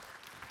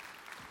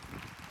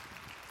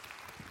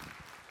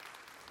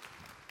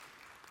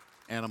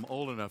And I'm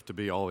old enough to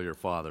be all your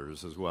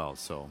fathers as well,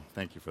 so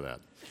thank you for that.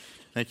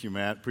 Thank you,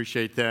 Matt.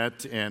 Appreciate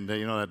that. And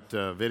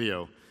that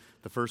video,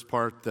 the first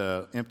part,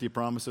 the empty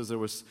promises, there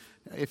was,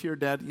 if you're a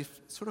dad, you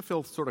sort of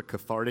feel sort of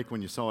cathartic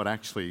when you saw it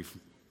actually.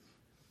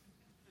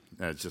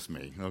 That's just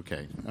me.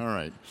 Okay. All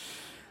right.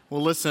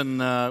 Well, listen,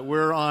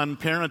 we're on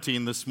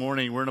parenting this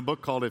morning. We're in a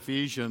book called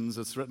Ephesians.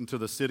 It's written to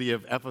the city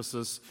of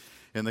Ephesus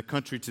in the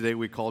country today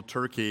we call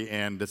Turkey,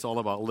 and it's all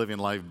about living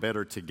life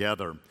better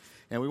together.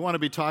 And we want to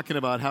be talking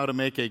about how to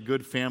make a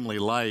good family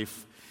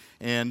life.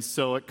 And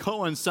so it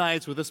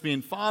coincides with this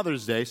being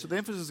Father's Day. So the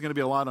emphasis is going to be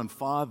a lot on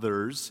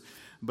fathers,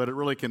 but it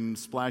really can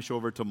splash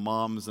over to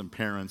moms and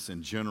parents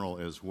in general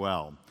as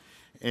well.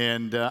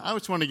 And I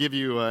just want to give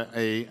you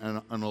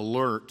an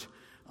alert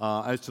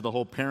as to the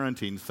whole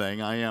parenting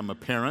thing. I am a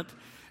parent.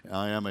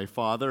 I am a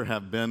father,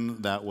 have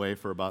been that way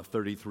for about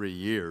 33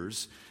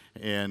 years.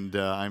 And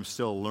I'm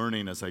still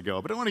learning as I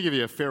go. But I want to give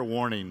you a fair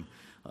warning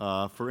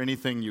for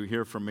anything you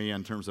hear from me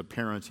in terms of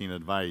parenting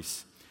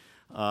advice.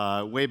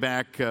 Way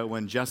back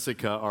when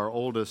Jessica, our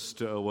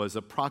oldest, was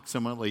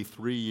approximately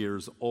 3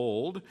 years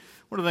old,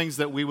 one of the things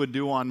that we would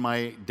do on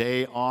my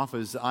day off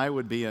is I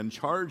would be in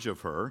charge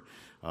of her.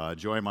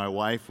 Joy, my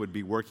wife, would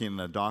be working in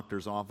a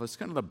doctor's office,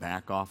 kind of the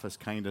back office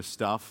kind of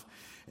stuff,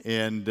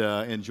 and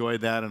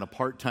enjoyed that on a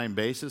part-time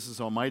basis. And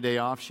so on my day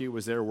off, she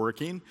was there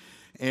working.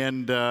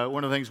 And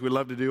one of the things we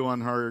love to do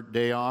on her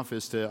day off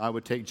is I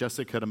would take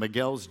Jessica to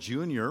Miguel's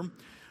Jr.,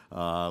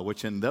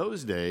 which in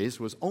those days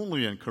was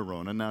only in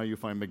Corona. Now you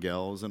find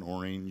Miguel's in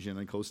Orange and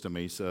in Costa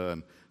Mesa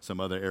and some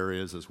other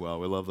areas as well.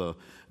 We love the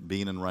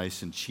bean and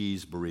rice and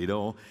cheese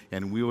burrito,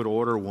 and we would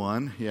order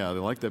one. Yeah, they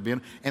like that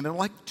bean, and they're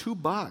like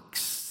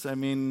 $2. I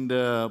mean,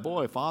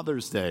 boy,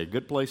 Father's Day,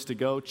 good place to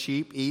go,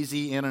 cheap,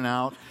 easy, in and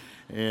out.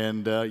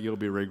 And you'll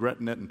be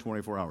regretting it in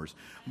 24 hours.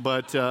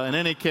 But in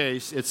any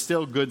case, it's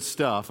still good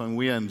stuff, and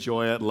we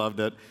enjoy it, loved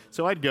it.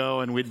 So I'd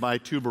go, and we'd buy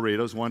 2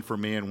 burritos, one for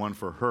me and one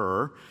for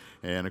her.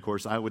 And, of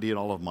course, I would eat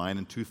all of mine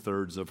and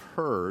 2/3 of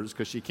hers,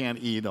 because she can't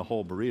eat a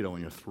whole burrito when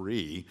you're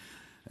 3.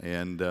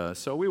 And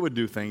so we would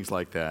do things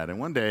like that. And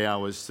one day I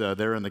was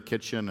there in the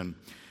kitchen,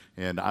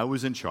 and I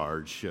was in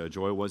charge.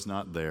 Joy was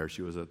not there.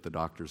 She was at the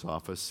doctor's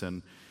office.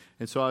 And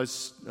so I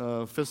was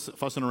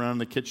fussing around in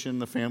the kitchen,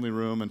 the family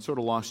room, and sort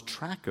of lost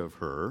track of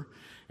her,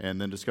 and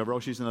then discovered,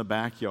 she's in the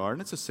backyard,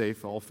 and it's a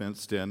safe, all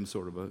fenced-in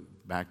sort of a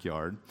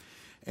backyard.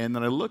 And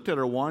then I looked at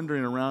her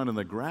wandering around in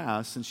the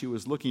grass, and she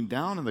was looking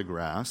down in the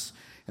grass,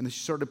 and then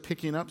she started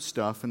picking up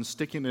stuff and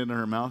sticking it in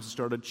her mouth and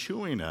started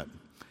chewing it.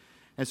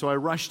 And so I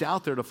rushed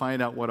out there to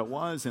find out what it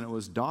was, and it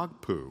was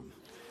dog poo.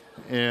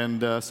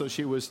 And so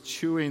she was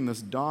chewing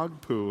this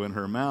dog poo in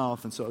her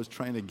mouth, and so I was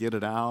trying to get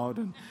it out,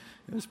 and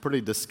it was a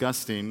pretty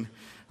disgusting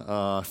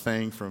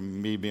thing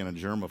from me being a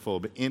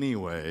germaphobe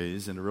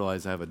anyways, and to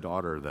realize I have a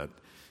daughter that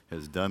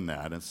has done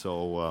that. And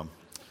so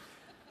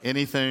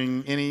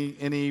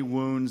any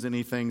wounds,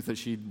 any things that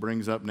she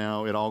brings up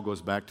now, it all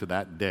goes back to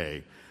that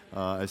day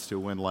as to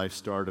when life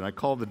started. I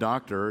called the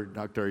doctor.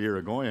 Dr.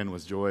 Irigoyen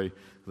was Joy,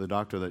 the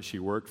doctor that she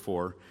worked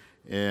for,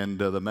 and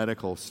the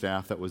medical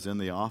staff that was in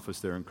the office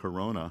there in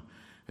Corona.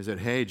 I said,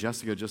 hey,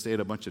 Jessica just ate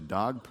a bunch of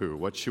dog poo.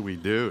 What should we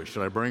do?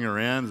 Should I bring her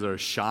in? Is there a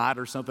shot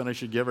or something I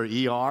should give her?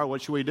 ER?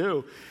 What should we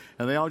do?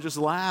 And they all just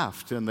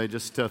laughed, and they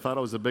just thought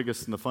it was the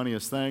biggest and the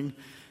funniest thing.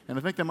 And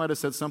I think they might have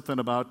said something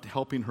about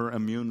helping her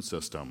immune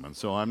system, and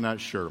so I'm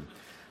not sure.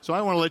 So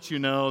I want to let you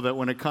know that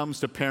when it comes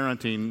to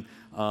parenting,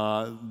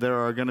 there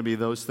are going to be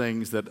those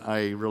things that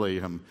I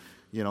really am,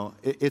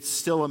 it's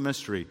still a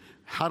mystery.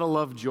 How to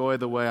love Joy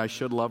the way I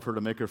should love her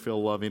to make her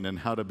feel loving, and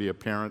how to be a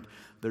parent.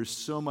 There's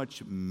so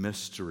much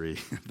mystery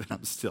that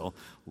I'm still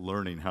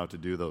learning how to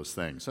do those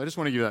things. So I just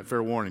want to give you that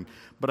fair warning.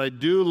 But I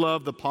do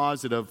love the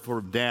positive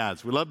for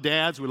dads. We love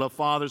dads, we love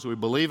fathers, we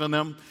believe in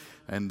them,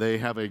 and they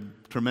have a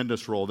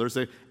tremendous role. There's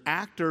an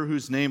actor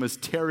whose name is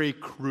Terry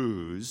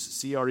Crews,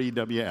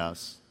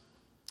 C-R-E-W-S.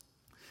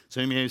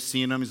 So you may have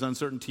seen him. He's on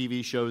certain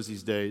TV shows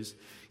these days.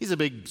 He's a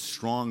big,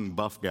 strong,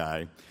 buff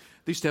guy.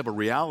 They used to have a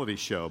reality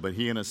show, but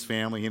he and his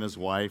family, he and his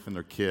wife and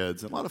their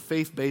kids, and a lot of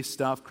faith-based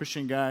stuff,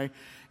 Christian guy,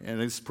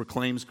 and he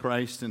proclaims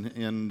Christ,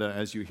 and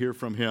as you hear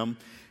from him,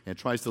 and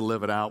tries to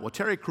live it out. Well,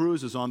 Terry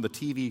Crews is on the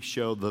TV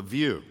show The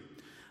View,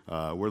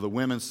 where the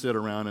women sit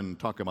around and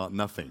talk about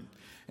nothing.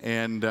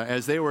 And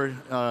as they were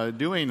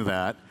doing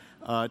that,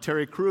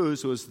 Terry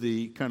Crews was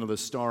the kind of the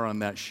star on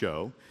that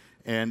show,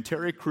 and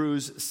Terry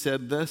Crews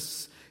said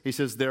this. He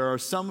says, there are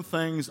some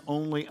things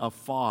only a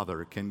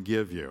father can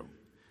give you.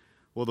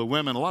 Well, the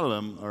women, a lot of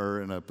them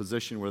are in a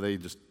position where they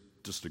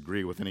just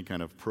agree with any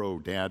kind of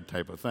pro-dad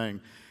type of thing.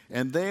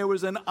 And there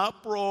was an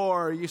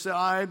uproar. You said,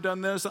 I've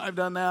done this, I've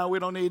done that, we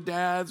don't need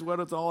dads, what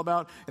it's all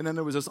about. And then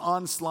there was this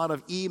onslaught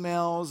of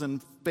emails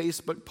and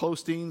Facebook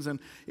postings, and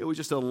it was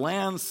just a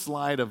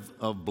landslide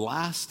of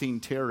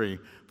blasting Terry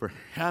for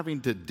having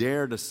to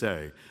dare to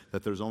say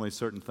that there's only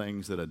certain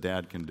things that a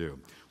dad can do.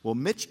 Well,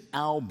 Mitch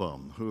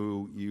Albom,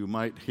 who you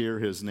might hear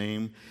his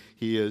name,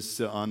 he is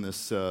on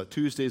this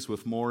Tuesdays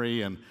with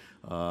Morrie, and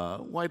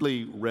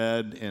widely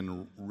read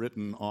and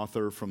written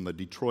author from the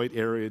Detroit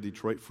area,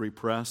 Detroit Free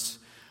Press.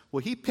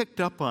 Well, he picked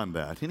up on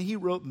that, and he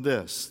wrote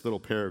this little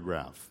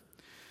paragraph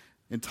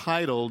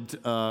entitled,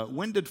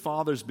 When Did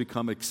Fathers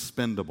Become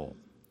Expendable?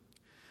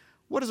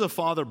 What does a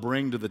father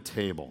bring to the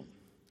table?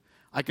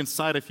 I can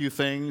cite a few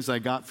things I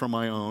got from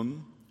my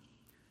own: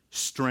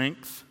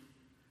 strength,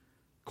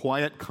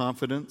 quiet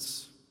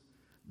confidence,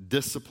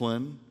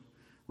 discipline,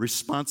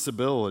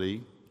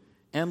 responsibility,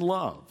 and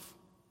love,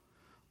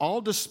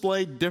 all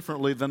displayed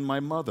differently than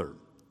my mother,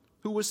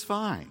 who was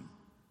fine.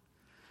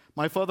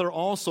 My father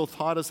also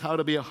taught us how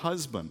to be a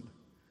husband,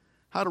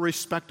 how to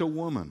respect a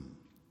woman,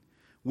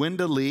 when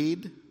to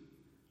lead,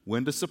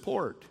 when to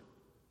support.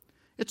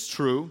 It's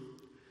true,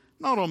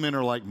 not all men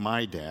are like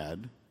my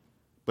dad,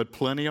 but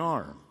plenty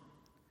are.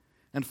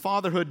 And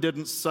fatherhood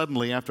didn't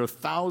suddenly, after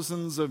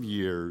thousands of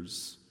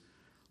years,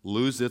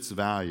 lose its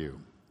value.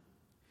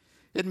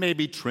 It may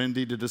be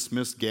trendy to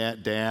dismiss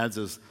dads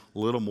as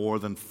little more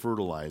than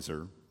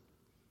fertilizer.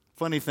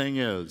 Funny thing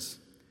is,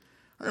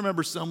 I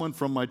remember someone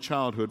from my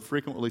childhood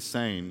frequently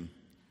saying,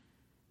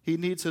 he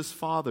needs his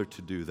father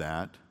to do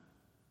that.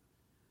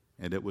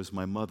 And it was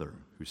my mother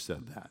who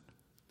said that.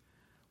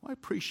 Well, I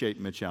appreciate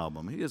Mitch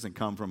Albom. He doesn't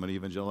come from an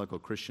evangelical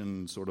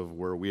Christian sort of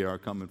where we are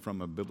coming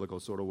from, a biblical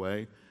sort of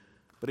way.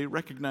 But he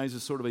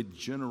recognizes sort of a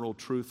general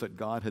truth that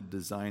God had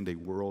designed a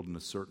world in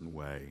a certain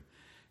way.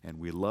 And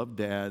we love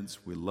dads,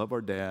 we love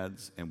our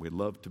dads, and we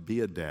love to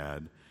be a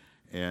dad,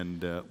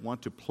 and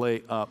want to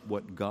play up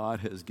what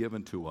God has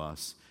given to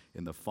us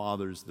in the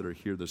fathers that are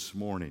here this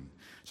morning.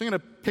 So I'm going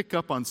to pick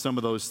up on some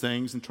of those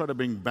things and try to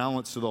bring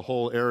balance to the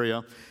whole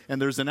area. And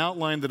there's an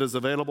outline that is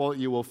available that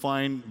you will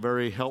find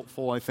very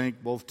helpful, I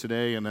think, both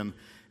today and then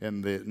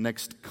in the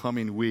next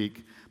coming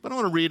week. But I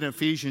want to read in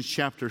Ephesians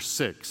chapter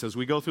 6. As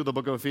we go through the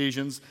book of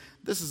Ephesians,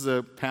 this is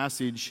a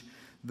passage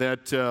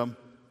that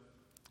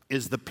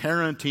is the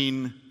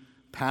parenting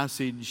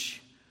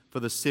passage for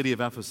the city of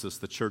Ephesus,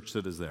 the church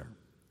that is there.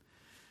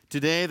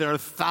 Today, there are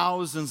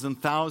thousands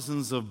and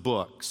thousands of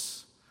books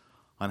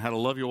on how to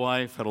love your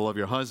wife, how to love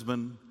your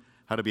husband,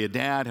 how to be a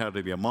dad, how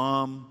to be a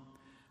mom,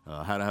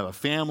 how to have a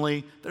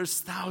family.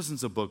 There's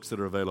thousands of books that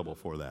are available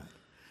for that.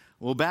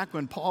 Well, back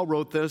when Paul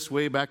wrote this,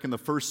 way back in the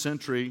 1st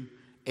century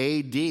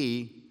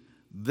A.D.,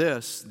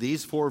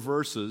 these 4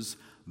 verses,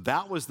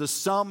 that was the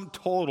sum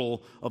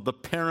total of the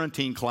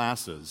parenting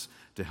classes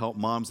to help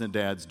moms and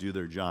dads do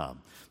their job.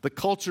 The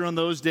culture in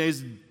those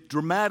days,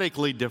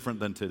 dramatically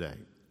different than today.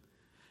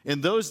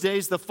 In those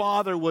days, the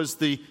father was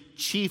the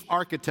chief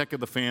architect of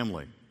the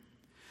family.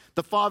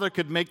 The father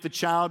could make the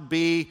child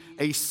be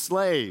a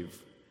slave,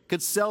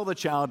 could sell the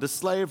child to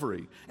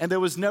slavery. And there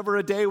was never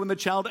a day when the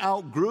child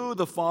outgrew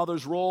the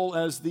father's role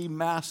as the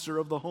master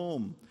of the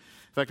home.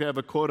 In fact, I have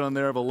a quote on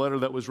there of a letter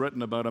that was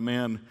written about a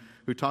man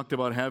who talked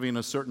about having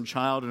a certain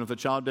child, and if the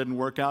child didn't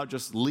work out,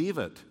 just leave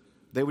it.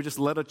 They would just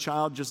let a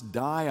child just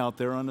die out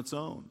there on its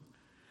own.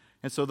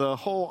 And so the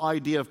whole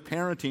idea of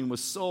parenting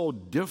was so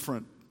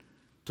different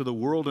to the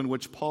world in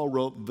which Paul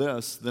wrote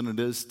this than it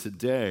is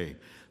today.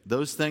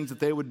 Those things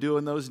that they would do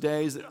in those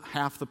days,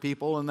 half the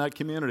people in that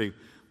community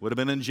would have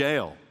been in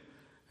jail.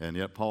 And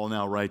yet Paul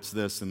now writes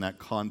this in that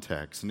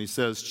context. And he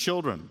says,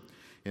 children,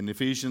 in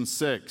Ephesians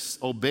 6,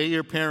 obey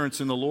your parents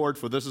in the Lord,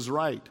 for this is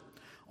right.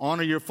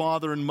 Honor your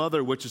father and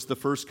mother, which is the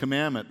first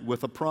commandment,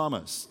 with a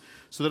promise,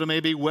 so that it may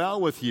be well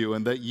with you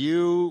and that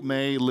you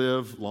may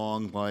live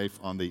long life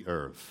on the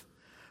earth.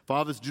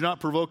 Fathers, do not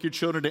provoke your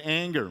children to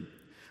anger,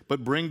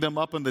 but bring them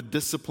up in the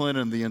discipline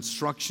and the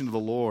instruction of the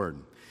Lord.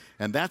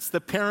 And that's the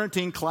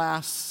parenting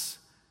class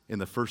in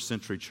the 1st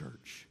century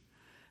church.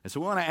 And so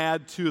we want to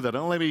add to that.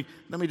 Let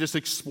me just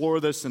explore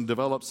this and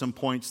develop some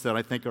points that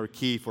I think are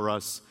key for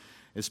us,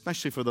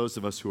 especially for those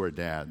of us who are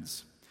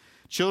dads.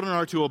 Children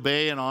are to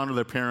obey and honor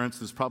their parents.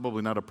 There's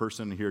probably not a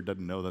person here who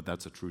doesn't know that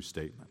that's a true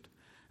statement.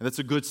 And that's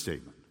a good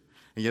statement.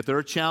 And yet there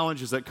are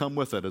challenges that come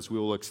with it, as we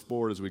will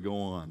explore as we go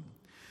on.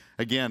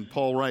 Again,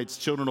 Paul writes,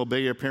 children,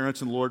 obey your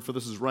parents in the Lord, for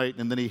this is right.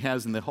 And then he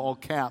has in the all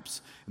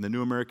caps in the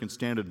New American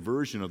Standard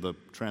Version of the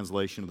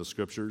translation of the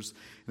Scriptures.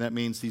 And that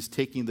means he's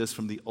taking this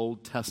from the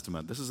Old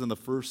Testament. This is in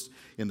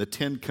the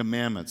 10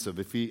 Commandments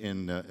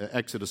in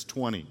Exodus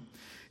 20.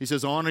 He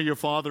says, honor your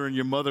father and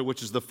your mother,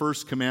 which is the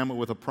first commandment,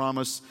 with a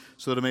promise,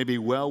 so that it may be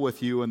well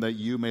with you and that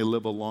you may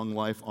live a long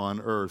life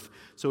on earth.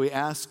 So he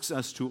asks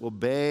us to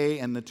obey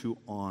and to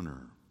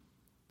honor.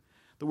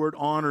 The word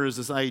honor is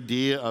this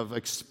idea of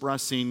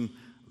expressing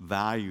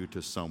value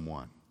to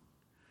someone.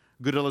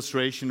 Good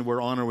illustration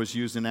where honor was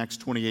used in Acts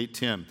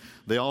 28:10.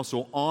 They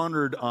also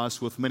honored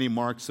us with many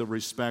marks of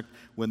respect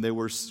when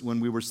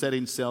we were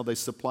setting sail. They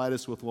supplied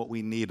us with what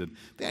we needed.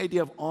 The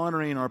idea of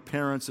honoring our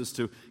parents is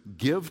to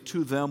give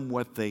to them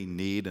what they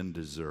need and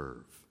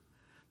deserve.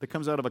 That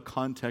comes out of a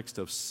context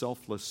of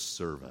selfless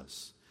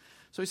service.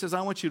 So he says,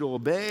 I want you to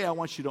obey, I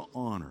want you to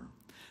honor.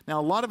 Now,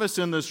 a lot of us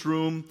in this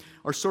room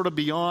are sort of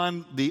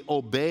beyond the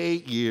obey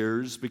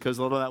years, because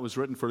a lot of that was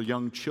written for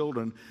young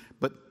children,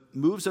 but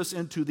moves us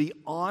into the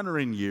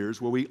honoring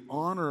years where we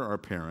honor our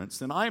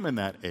parents. And I'm in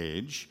that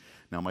age.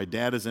 Now, my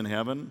dad is in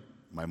heaven.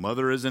 My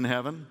mother is in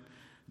heaven.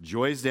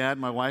 Joy's dad,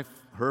 my wife,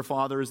 her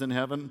father is in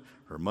heaven.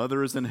 Her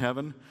mother is in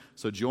heaven.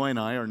 So Joy and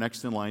I are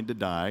next in line to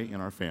die in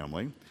our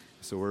family.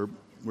 So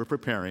we're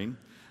preparing.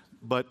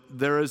 But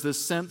there is this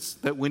sense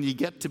that when you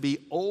get to be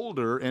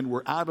older and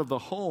we're out of the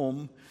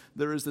home,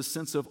 there is this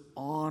sense of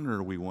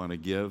honor we want to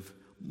give,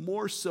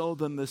 more so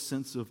than the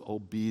sense of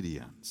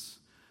obedience.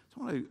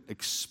 So I want to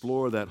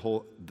explore that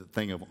whole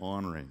thing of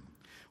honoring.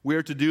 We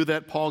are to do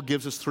that. Paul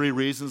gives us 3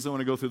 reasons. I want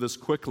to go through this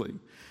quickly.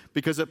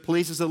 Because it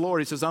pleases the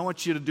Lord. He says, I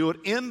want you to do it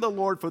in the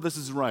Lord, for this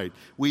is right.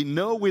 We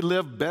know we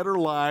live better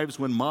lives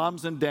when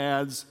moms and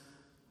dads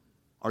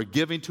are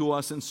giving to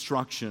us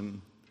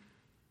instruction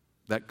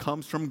that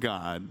comes from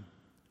God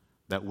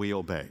that we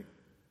obey.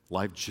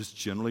 Life just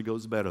generally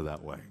goes better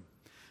that way.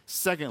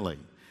 Secondly,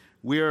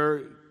 we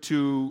are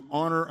to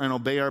honor and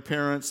obey our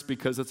parents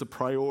because it's a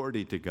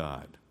priority to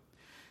God.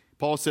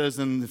 Paul says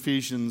in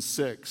Ephesians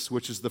 6,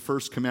 which is the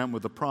first commandment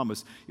with a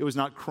promise, it was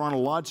not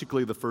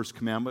chronologically the first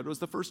commandment, it was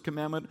the first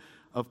commandment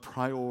of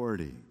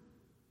priority.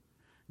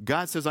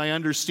 God says, I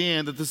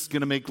understand that this is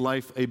going to make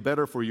life a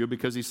better for you,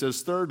 because he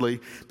says,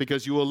 thirdly,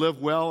 because you will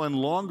live well and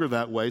longer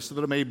that way, so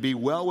that it may be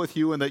well with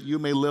you and that you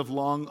may live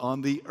long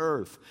on the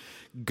earth.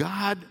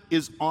 God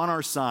is on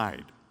our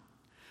side.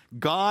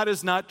 God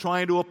is not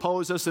trying to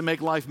oppose us and make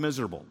life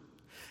miserable.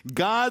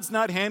 God's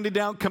not handing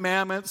down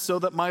commandments so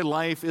that my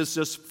life is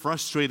just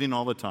frustrating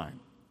all the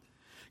time.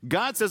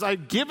 God says,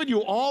 I've given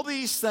you all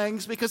these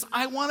things because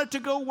I want it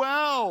to go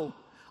well.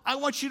 I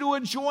want you to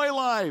enjoy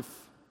life.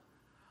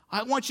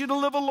 I want you to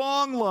live a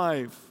long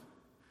life.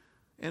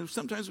 And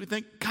sometimes we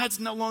think, God's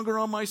no longer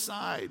on my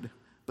side,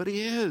 but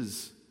he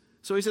is.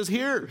 So he says,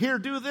 here,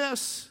 do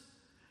this,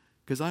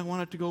 because I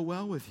want it to go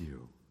well with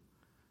you.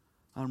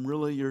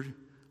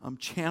 I'm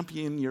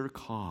championing your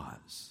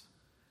cause.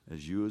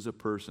 As you as a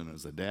person,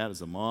 as a dad,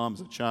 as a mom,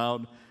 as a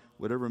child,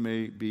 whatever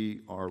may be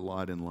our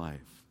lot in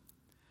life.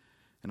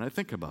 And I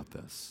think about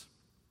this.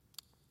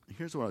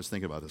 Here's what I was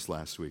thinking about this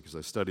last week as I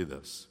studied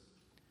this.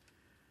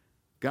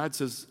 God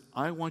says,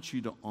 I want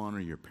you to honor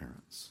your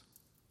parents.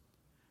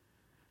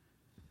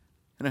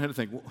 And I had to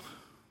think, well,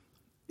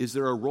 is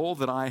there a role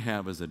that I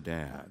have as a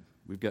dad?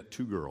 We've got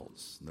 2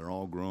 girls, and they're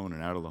all grown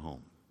and out of the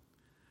home.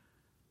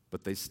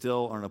 But they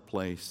still are in a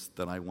place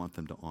that I want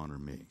them to honor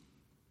me.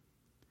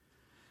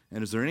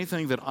 And is there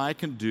anything that I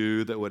can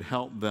do that would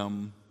help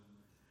them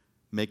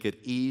make it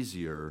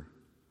easier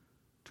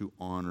to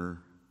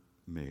honor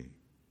me?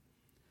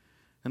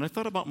 And I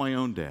thought about my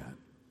own dad.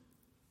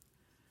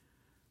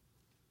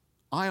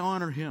 I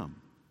honor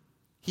him.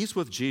 He's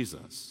with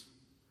Jesus.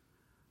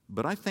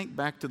 But I think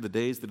back to the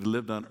days that he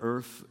lived on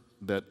earth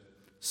that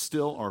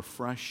still are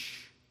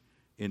fresh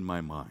in my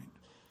mind.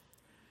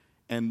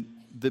 And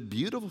the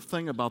beautiful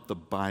thing about the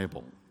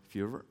Bible, if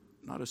you're ever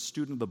not a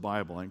student of the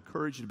Bible, I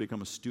encourage you to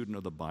become a student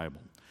of the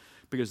Bible.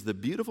 Because the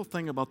beautiful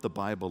thing about the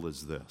Bible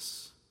is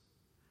this.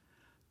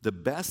 The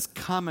best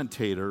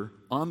commentator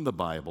on the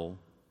Bible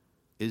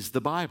is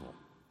the Bible.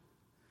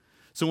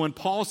 So when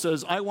Paul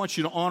says, I want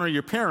you to honor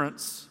your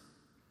parents,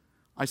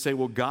 I say,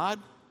 well, God,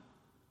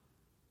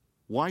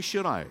 why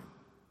should I?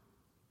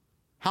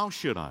 How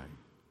should I?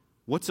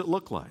 What's it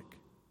look like?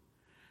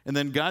 And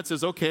then God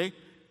says, okay,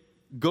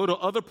 go to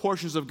other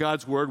portions of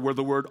God's word where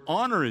the word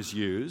honor is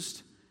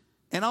used,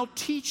 and I'll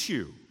teach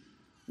you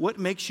what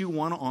makes you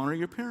want to honor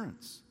your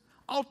parents.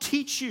 I'll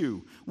teach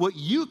you what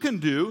you can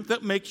do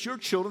that makes your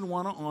children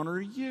want to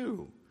honor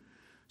you.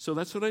 So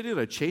that's what I did.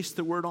 I chased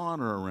the word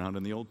honor around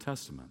in the Old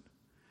Testament.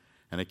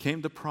 And I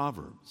came to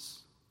Proverbs.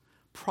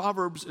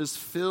 Proverbs is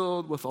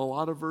filled with a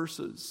lot of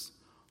verses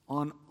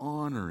on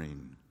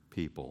honoring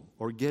people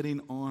or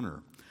getting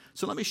honor.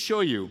 So let me show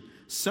you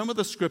some of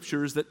the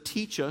scriptures that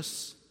teach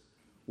us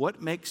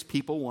what makes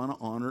people want to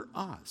honor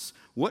us.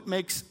 What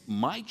makes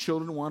my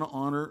children want to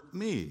honor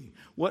me?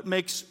 What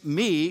makes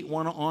me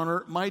want to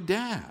honor my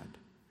dad?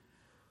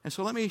 And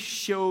so let me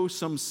show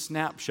some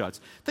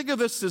snapshots. Think of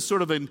this as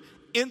sort of an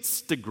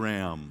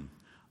Instagram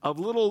of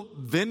little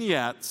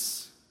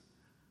vignettes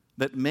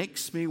that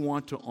makes me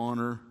want to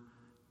honor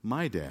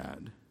my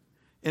dad.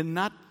 And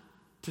not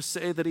to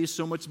say that he's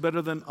so much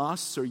better than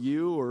us or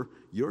you or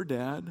your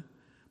dad,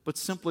 but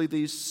simply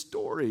these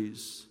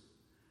stories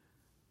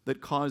that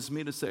cause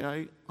me to say,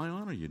 I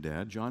honor you,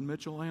 Dad. John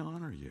Mitchell, I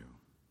honor you.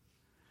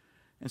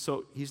 And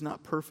so he's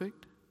not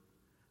perfect,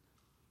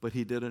 but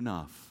he did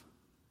enough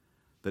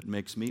that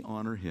makes me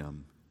honor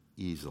him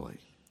easily.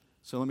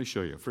 So let me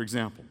show you. For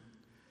example,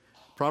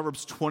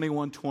 Proverbs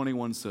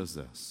 21:21 says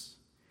this.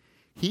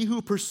 He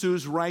who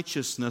pursues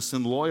righteousness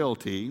and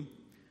loyalty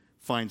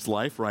finds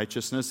life,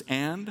 righteousness,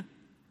 and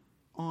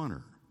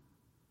honor.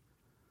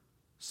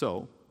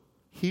 So,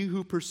 he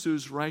who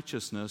pursues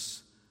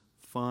righteousness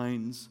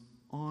finds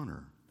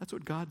honor. That's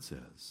what God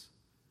says.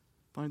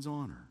 Finds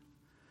honor.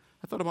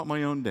 I thought about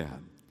my own dad.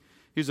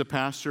 He was a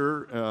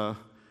pastor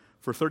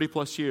for 30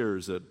 plus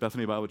years at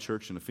Bethany Bible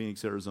Church in the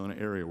Phoenix, Arizona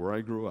area where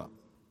I grew up.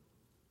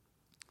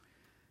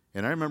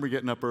 And I remember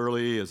getting up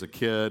early as a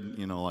kid,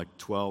 like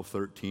 12,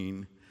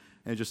 13,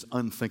 and just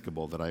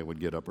unthinkable that I would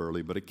get up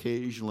early, but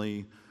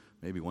occasionally,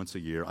 maybe once a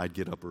year, I'd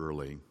get up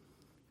early.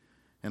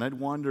 And I'd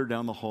wander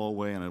down the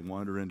hallway and I'd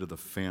wander into the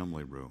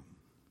family room.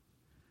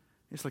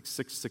 It's like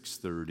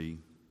 6:30.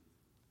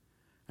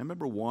 I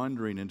remember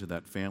wandering into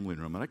that family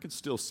room, and I could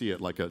still see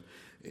it like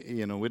we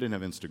didn't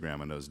have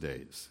Instagram in those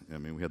days. I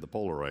mean, we had the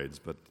Polaroids,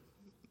 but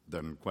it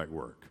didn't quite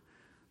work.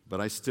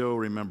 But I still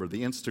remember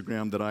the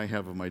Instagram that I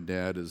have of my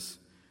dad is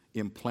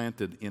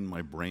implanted in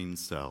my brain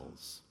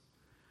cells.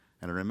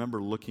 And I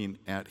remember looking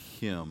at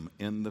him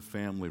in the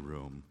family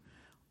room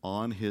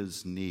on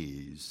his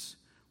knees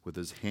with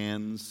his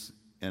hands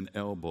and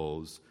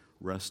elbows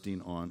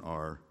resting on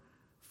our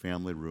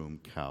family room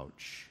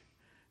couch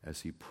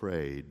as he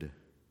prayed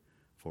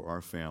for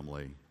our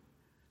family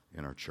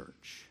and our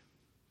church.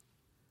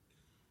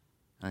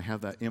 I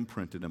have that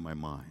imprinted in my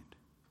mind.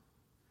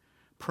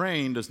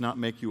 Praying does not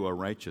make you a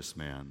righteous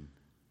man,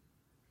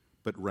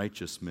 but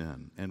righteous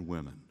men and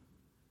women,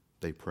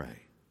 they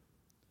pray.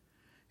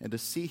 And to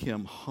see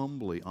him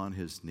humbly on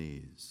his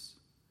knees,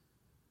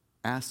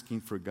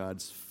 asking for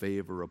God's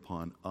favor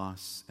upon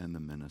us and the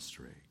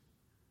ministry,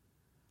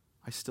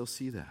 I still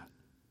see that.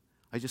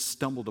 I just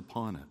stumbled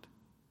upon it.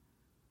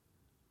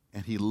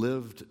 And he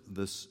lived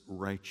this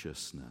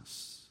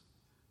righteousness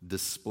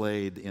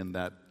displayed in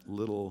that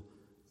little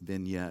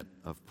vignette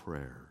of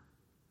prayer.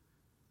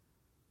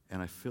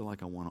 And I feel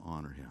like I want to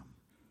honor him.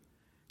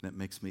 And it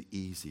makes me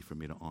easy for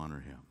me to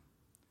honor him.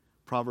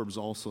 Proverbs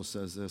also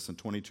says this in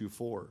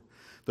 22:4.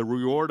 The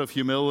reward of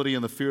humility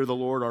and the fear of the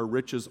Lord are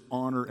riches,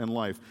 honor, and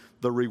life.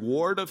 The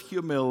reward of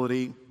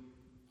humility,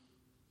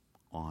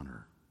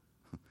 honor.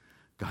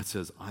 God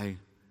says, I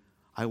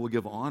will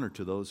give honor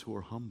to those who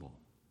are humble.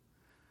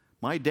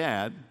 My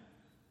dad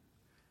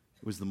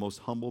was the most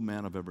humble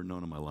man I've ever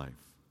known in my life.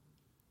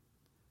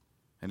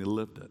 And he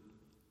lived it.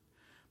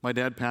 My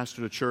dad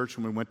pastored a church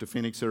when we went to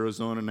Phoenix,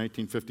 Arizona in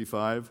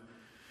 1955.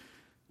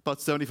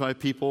 About 75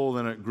 people,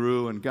 then it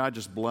grew, and God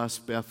just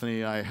blessed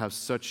Bethany. I have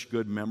such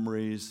good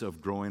memories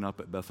of growing up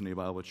at Bethany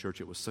Bible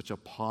Church. It was such a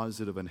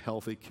positive and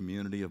healthy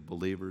community of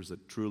believers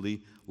that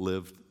truly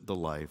lived the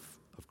life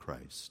of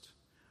Christ.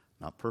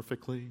 Not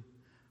perfectly,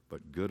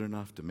 but good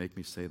enough to make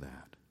me say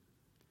that.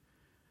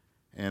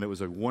 And it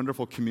was a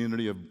wonderful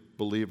community of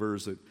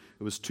believers. It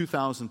was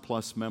 2,000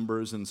 plus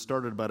members and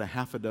started about a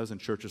half a dozen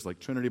churches like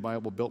Trinity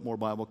Bible, Biltmore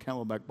Bible,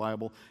 Camelback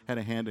Bible, had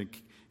a hand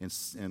in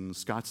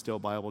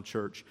Scottsdale Bible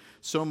Church.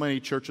 So many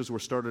churches were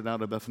started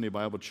out of Bethany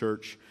Bible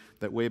Church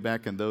that way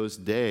back in those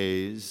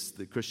days,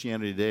 the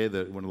Christianity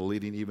Today, one of the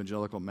leading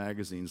evangelical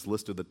magazines,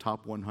 listed the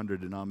top 100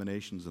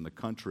 denominations in the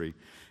country.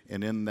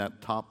 And in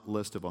that top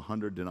list of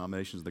 100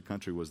 denominations in the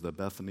country was the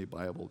Bethany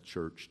Bible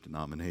Church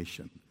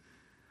denomination,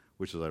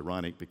 which is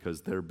ironic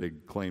because their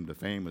big claim to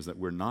fame is that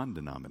we're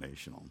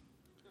non-denominational.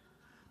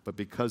 But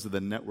because of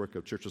the network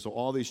of churches, so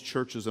all these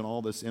churches and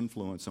all this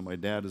influence, and my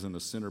dad is in the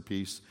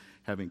centerpiece,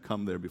 having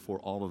come there before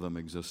all of them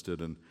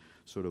existed and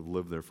sort of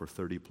lived there for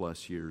 30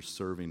 plus years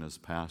serving as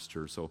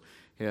pastor. So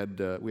we had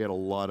a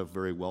lot of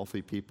very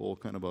wealthy people,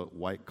 kind of a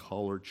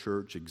white-collar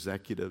church,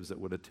 executives that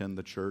would attend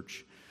the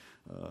church.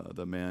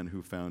 The man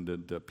who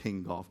founded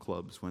Ping Golf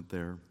Clubs went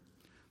there,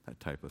 that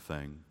type of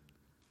thing.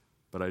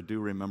 But I do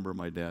remember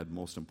my dad,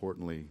 most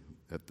importantly,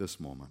 at this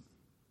moment.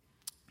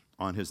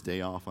 On his day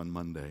off on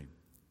Monday,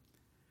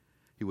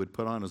 he would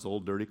put on his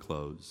old dirty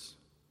clothes,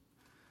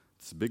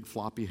 this big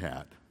floppy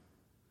hat,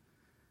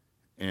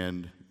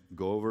 and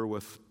go over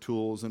with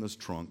tools in his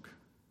trunk.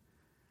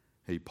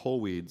 He'd pull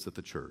weeds at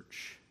the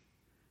church.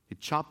 He'd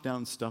chop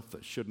down stuff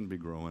that shouldn't be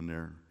growing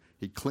there.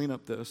 He'd clean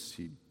up this.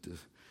 He'd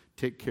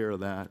take care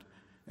of that.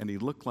 And he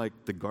looked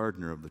like the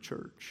gardener of the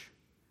church.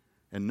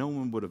 And no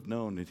one would have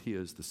known that he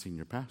is the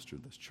senior pastor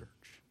of this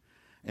church.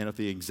 And if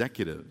the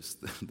executives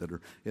that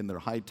are in their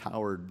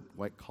high-towered,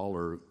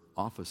 white-collar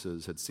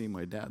offices had seen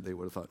my dad, they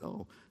would have thought,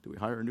 oh, do we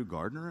hire a new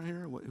gardener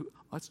here?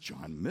 That's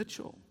John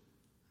Mitchell.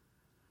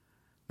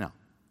 Now,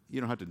 you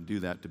don't have to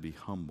do that to be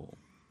humble.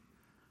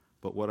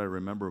 But what I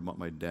remember about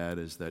my dad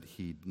is that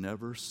he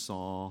never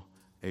saw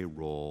a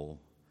role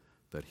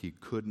that he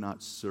could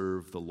not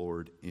serve the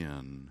Lord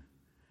in.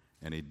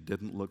 And he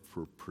didn't look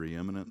for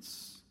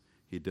preeminence.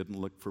 He didn't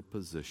look for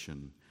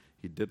position.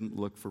 He didn't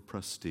look for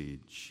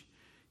prestige.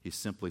 He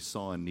simply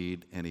saw a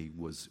need, and he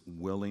was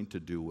willing to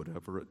do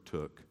whatever it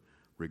took,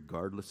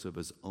 regardless of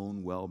his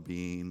own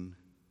well-being,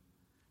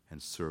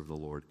 and serve the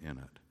Lord in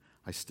it.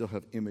 I still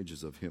have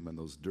images of him in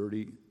those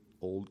dirty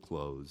old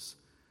clothes,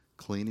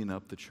 cleaning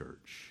up the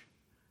church.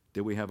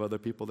 Did we have other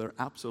people there?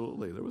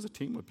 Absolutely. There was a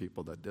team of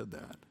people that did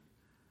that.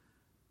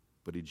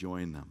 But he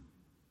joined them.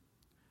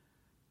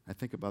 I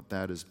think about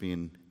that as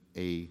being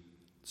a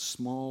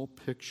small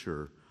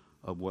picture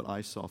of what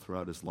I saw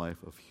throughout his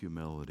life of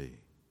humility,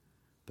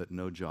 that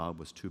no job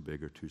was too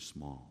big or too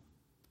small.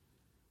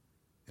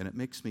 And it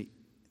makes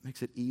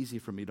it easy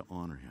for me to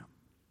honor him.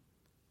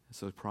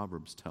 So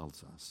Proverbs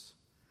tells us.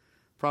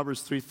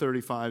 Proverbs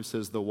 3:35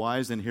 says, the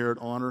wise inherit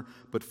honor,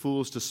 but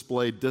fools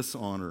display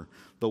dishonor.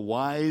 The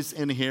wise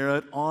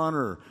inherit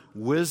honor.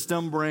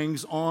 Wisdom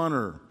brings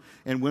honor.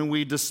 And when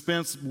we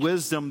dispense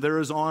wisdom, there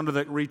is honor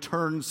that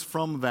returns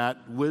from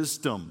that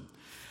wisdom.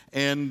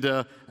 And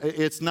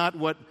it's not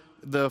what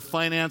the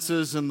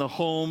finances and the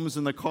homes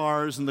and the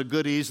cars and the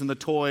goodies and the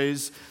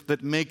toys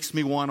that makes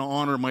me want to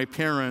honor my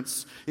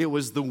parents. It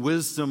was the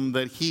wisdom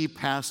that he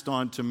passed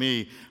on to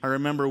me. I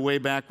remember way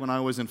back when I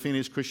was in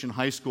Phoenix Christian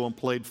High School and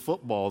played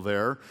football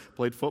there,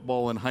 played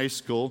football in high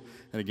school.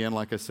 And again,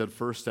 like I said,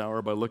 first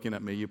hour, by looking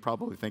at me, you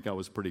probably think I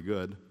was pretty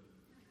good.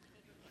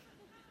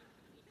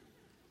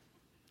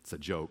 It's a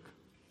joke.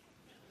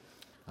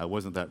 I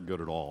wasn't that good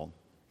at all.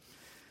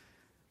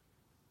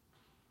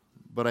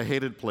 But I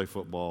hated to play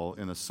football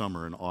in the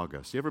summer in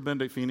August. You ever been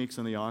to Phoenix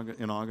in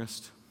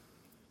August?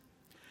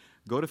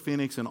 Go to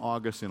Phoenix in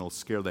August and it'll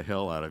scare the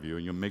hell out of you,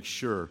 and you'll make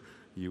sure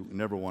you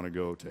never want to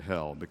go to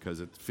hell because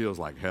it feels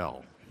like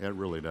hell. It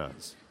really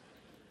does.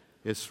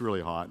 It's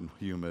really hot and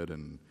humid,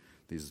 and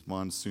these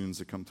monsoons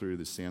that come through,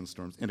 the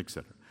sandstorms, and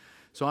etc.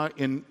 So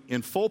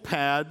in full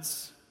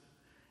pads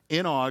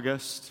in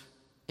August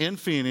in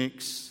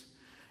Phoenix,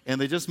 and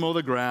they just mow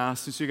the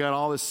grass, and so you got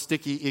all this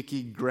sticky,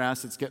 icky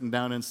grass that's getting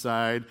down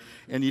inside,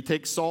 and you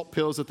take salt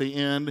pills at the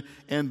end.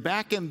 And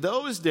back in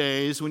those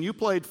days, when you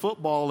played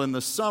football in the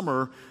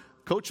summer,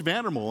 Coach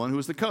Vandermolen, who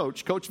was the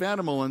coach, Coach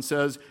Vandermolen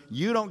says,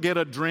 you don't get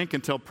a drink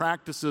until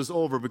practice is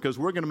over because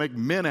we're going to make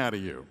men out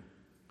of you.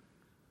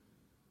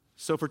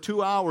 So for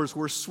 2 hours,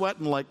 we're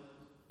sweating like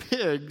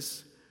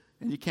pigs,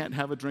 and you can't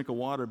have a drink of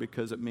water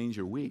because it means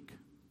you're weak.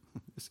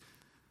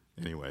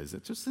 Anyways,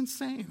 it's just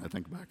insane, I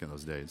think, back in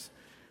those days.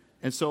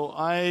 And so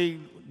I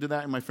did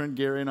that, and my friend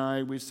Gary and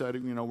I, we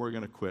decided, we're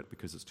going to quit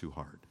because it's too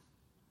hard.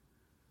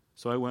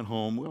 So I went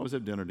home. We always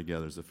have dinner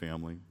together as a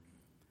family.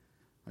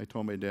 I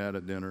told my dad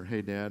at dinner,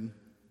 hey, Dad,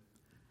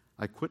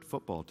 I quit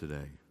football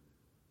today.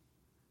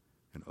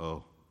 And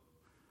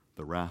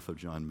the wrath of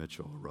John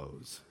Mitchell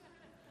arose.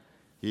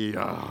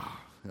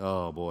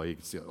 Oh boy, you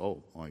can see,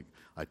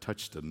 I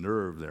touched a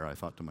nerve there, I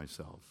thought to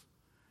myself.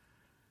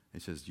 He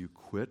says, you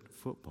quit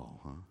football,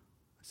 huh?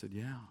 I said,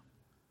 yeah.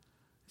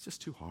 It's just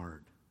too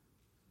hard.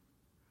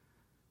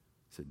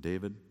 He said,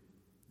 David,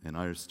 and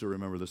I still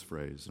remember this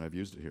phrase, and I've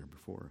used it here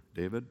before.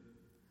 David,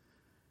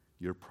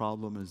 your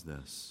problem is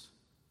this.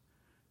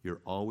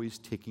 You're always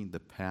taking the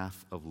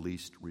path of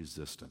least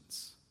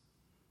resistance.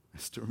 I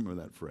still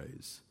remember that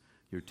phrase.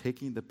 You're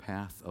taking the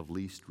path of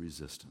least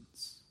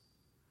resistance.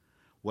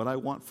 What I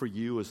want for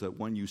you is that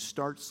when you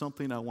start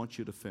something, I want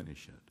you to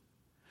finish it.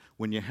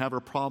 When you have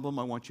a problem,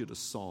 I want you to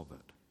solve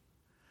it.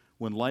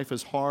 When life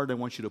is hard, I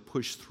want you to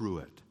push through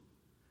it.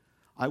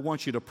 I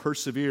want you to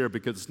persevere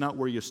because it's not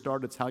where you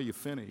start, it's how you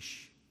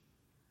finish.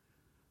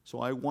 So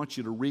I want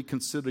you to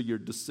reconsider your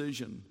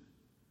decision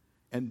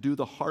and do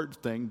the hard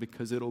thing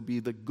because it'll be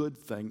the good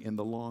thing in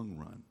the long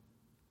run.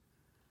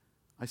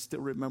 I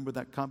still remember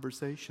that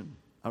conversation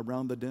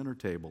around the dinner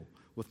table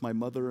with my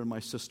mother and my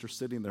sister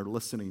sitting there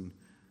listening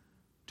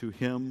to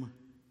him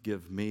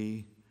give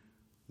me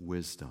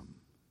wisdom.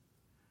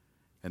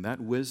 And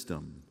that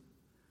wisdom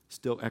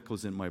still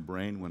echoes in my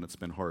brain when it's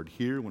been hard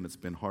here, when it's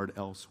been hard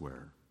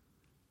elsewhere.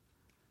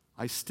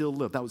 I still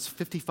live. That was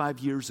 55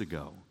 years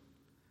ago.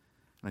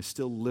 And I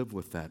still live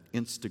with that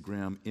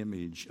Instagram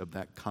image of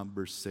that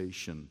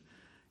conversation.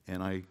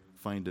 And I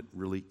find it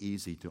really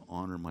easy to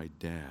honor my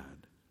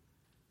dad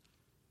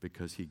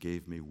because he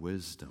gave me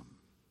wisdom.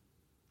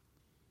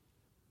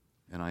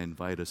 And I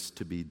invite us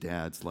to be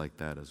dads like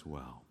that as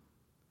well.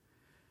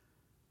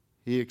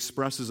 He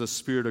expresses a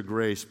spirit of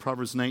grace.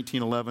 Proverbs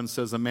 19:11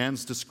 says, a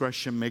man's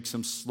discretion makes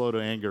him slow to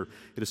anger.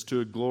 It is to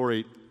a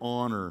glory,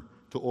 honor,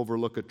 to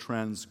overlook a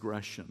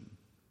transgression.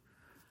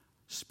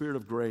 Spirit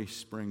of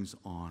grace brings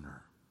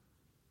honor.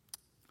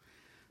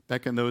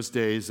 Back in those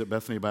days at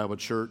Bethany Bible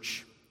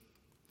Church,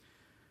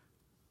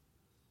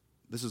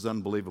 this is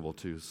unbelievable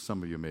to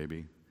some of you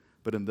maybe,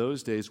 but in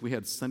those days we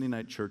had Sunday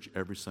night church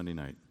every Sunday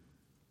night.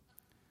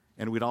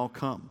 And we'd all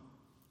come.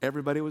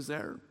 Everybody was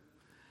there.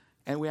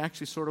 And we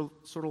actually sort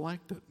of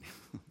liked it.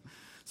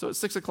 So at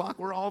 6 o'clock,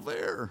 we're all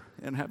there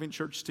and having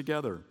church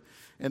together.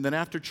 And then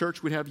after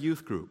church, we'd have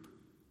youth group.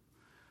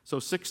 So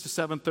 6 to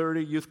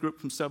 7:30, youth group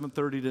from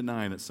 7:30 to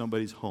 9 at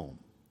somebody's home.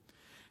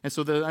 And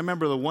so I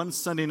remember the one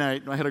Sunday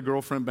night, I had a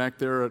girlfriend back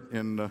there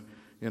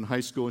in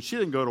high school, and she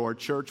didn't go to our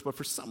church, but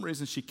for some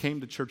reason she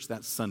came to church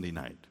that Sunday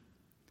night.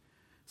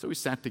 So we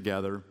sat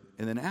together,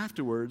 and then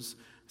afterwards,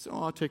 I said,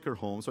 I'll take her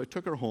home. So I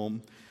took her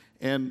home,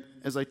 and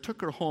as I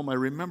took her home, I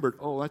remembered,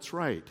 that's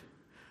right.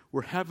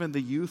 We're having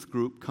the youth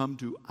group come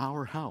to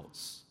our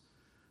house.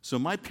 So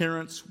my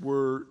parents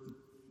were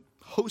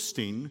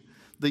hosting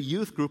the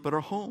youth group at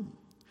our home.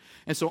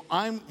 And so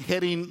I'm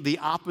heading the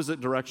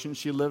opposite direction.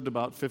 She lived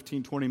about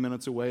 15, 20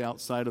 minutes away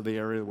outside of the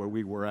area where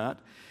we were at.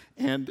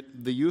 And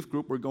the youth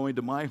group were going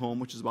to my home,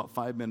 which is about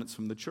 5 minutes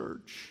from the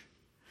church.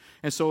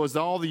 And so as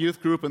all the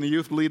youth group and the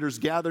youth leaders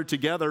gathered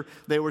together,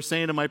 they were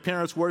saying to my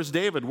parents, where's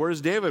David?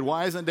 Where's David?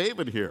 Why isn't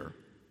David here?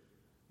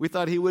 We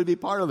thought he would be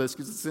part of this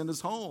because it's in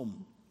his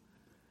home.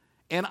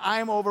 And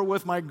I'm over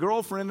with my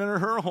girlfriend in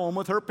her home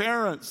with her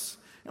parents.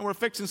 And we're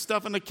fixing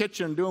stuff in the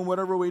kitchen, doing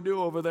whatever we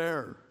do over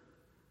there.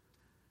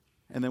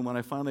 And then when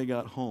I finally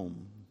got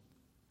home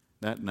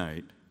that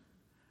night,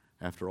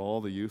 after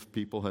all the youth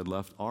people had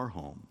left our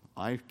home,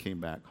 I came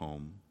back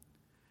home.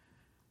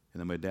 And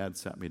then my dad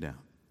sat me down,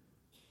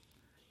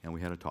 and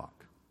we had a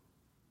talk.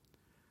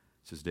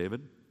 He says,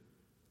 David,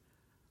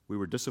 we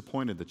were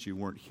disappointed that you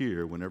weren't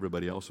here when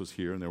everybody else was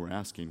here, and they were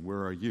asking,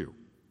 where are you?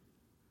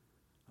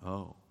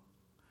 Oh.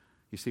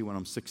 You see, when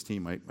I'm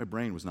 16, my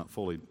brain was not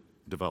fully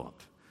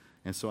developed.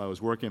 And so I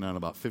was working on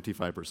about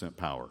 55%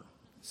 power.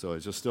 So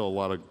it's just still a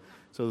lot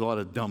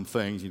of dumb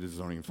things. You just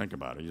don't even think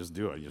about it. You just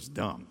do it. You're just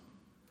dumb.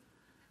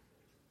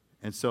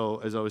 And so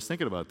as I was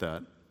thinking about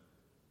that,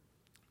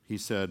 he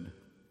said,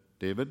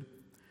 David,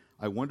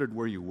 I wondered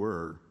where you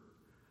were,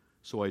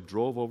 so I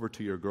drove over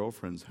to your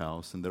girlfriend's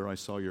house, and there I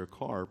saw your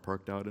car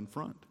parked out in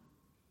front.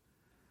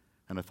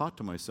 And I thought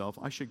to myself,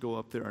 I should go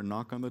up there and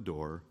knock on the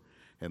door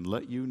and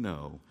let you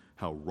know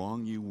how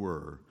wrong you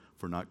were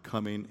for not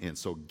coming in.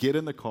 So get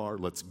in the car,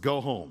 let's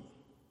go home.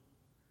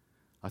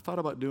 I thought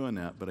about doing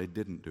that, but I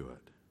didn't do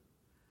it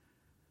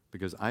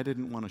because I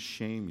didn't want to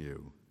shame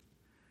you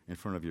in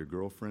front of your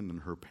girlfriend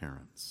and her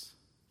parents.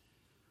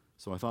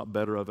 So I thought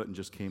better of it and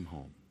just came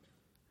home.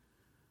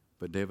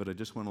 But David, I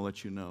just want to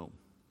let you know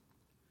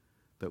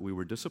that we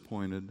were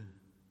disappointed.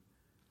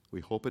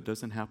 We hope it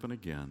doesn't happen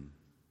again.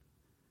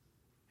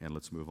 And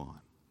let's move on.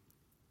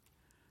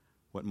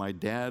 What my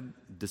dad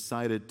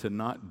decided to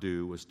not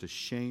do was to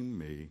shame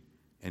me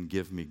and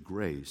give me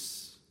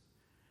grace.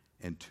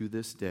 And to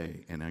this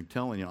day, and I'm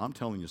telling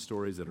you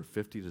stories that are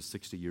 50 to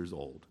 60 years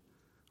old,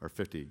 or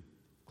 50,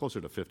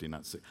 closer to 50,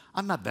 not 60.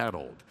 I'm not that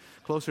old,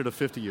 closer to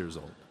 50 years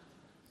old,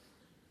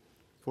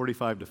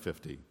 45 to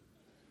 50.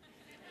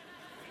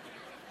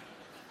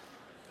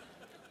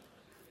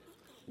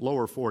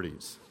 Lower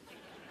 40s,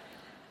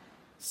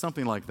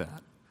 something like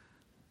that.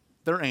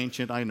 They're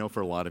ancient. I know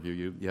for a lot of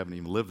you haven't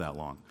even lived that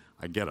long.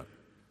 I get it.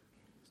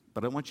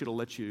 But I want you to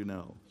let you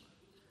know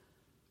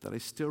that I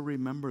still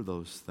remember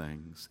those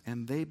things,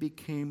 and they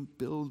became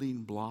building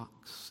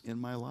blocks in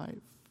my life.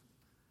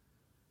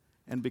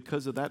 And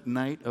because of that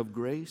night of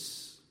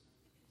grace,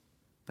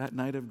 and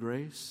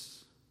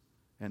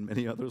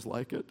many others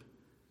like it,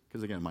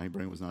 because again, my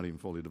brain was not even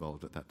fully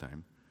developed at that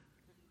time,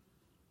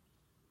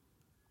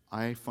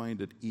 I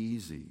find it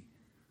easy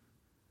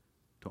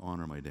to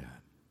honor my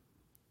dad.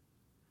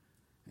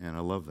 And I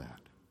love that.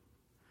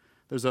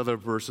 There's other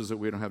verses that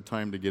we don't have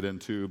time to get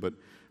into, but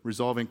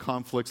resolving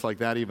conflicts like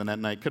that, even that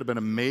night, could have been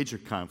a major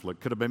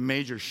conflict, could have been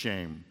major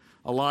shame,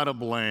 a lot of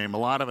blame, a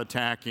lot of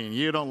attacking.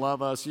 You don't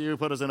love us. You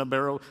put us in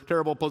a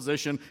terrible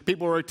position.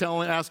 People were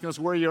asking us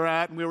where you're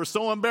at, and we were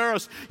so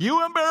embarrassed.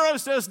 You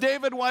embarrassed us,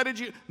 David. Why did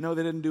you? No,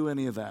 they didn't do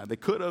any of that. They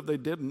could have. They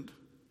didn't.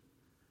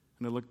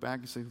 And I look back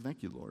and say,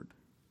 thank you, Lord.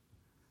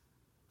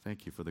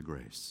 Thank you for the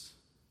grace.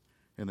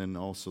 And then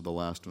also the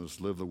last one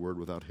is live the word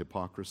without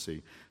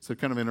hypocrisy. So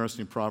kind of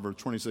interesting proverb,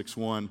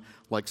 26:1,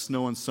 like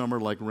snow in summer,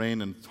 like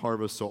rain in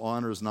harvest, so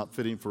honor is not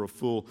fitting for a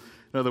fool.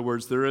 In other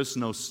words, there is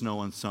no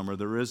snow in summer.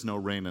 There is no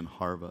rain in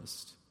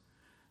harvest.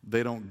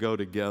 They don't go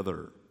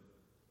together.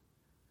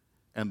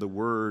 And the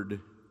word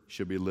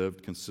should be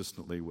lived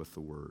consistently with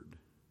the word.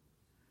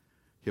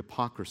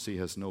 Hypocrisy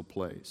has no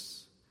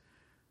place.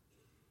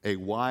 A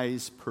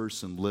wise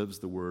person lives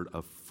the word.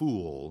 A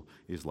fool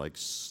is like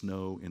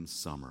snow in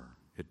summer.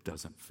 It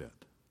doesn't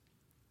fit.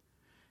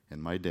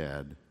 And my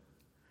dad,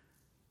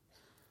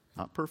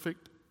 not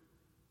perfect,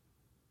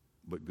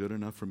 but good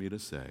enough for me to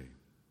say,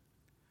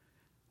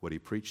 what he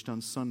preached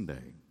on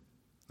Sunday,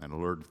 and I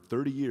learned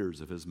 30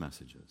 years of his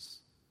messages.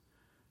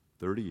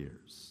 30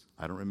 years.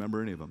 I don't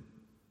remember any of them.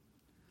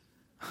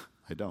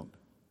 I don't.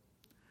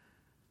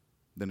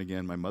 Then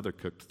again, my mother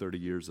cooked 30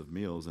 years of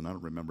meals, and I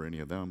don't remember any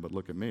of them, but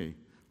look at me.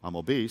 I'm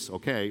obese,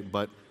 okay,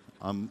 but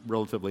I'm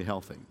relatively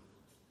healthy.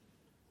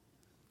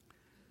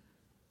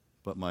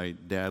 But my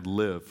dad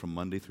lived from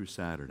Monday through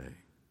Saturday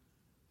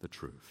the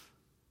truth.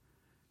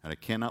 And I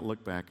cannot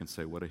look back and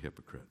say, what a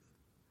hypocrite.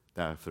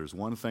 That if there's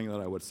one thing that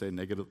I would say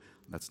negative,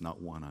 that's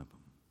not one of them.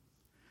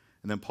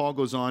 And then Paul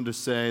goes on to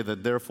say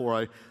that,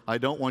 therefore, I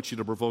don't want you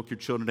to provoke your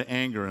children to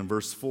anger in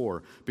verse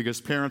 4.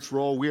 Because parents'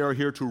 role, we are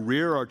here to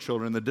rear our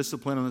children in the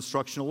discipline and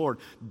instruction of the Lord.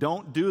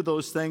 Don't do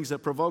those things that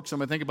provoke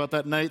them. I think about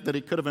that night that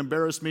he could have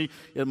embarrassed me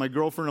and my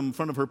girlfriend in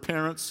front of her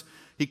parents.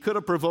 He could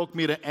have provoked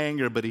me to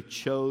anger, but he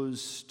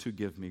chose to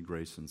give me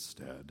grace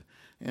instead.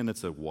 And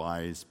it's a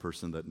wise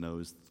person that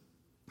knows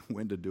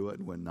when to do it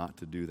and when not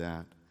to do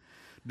that.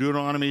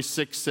 Deuteronomy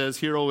 6 says,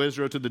 Hear, O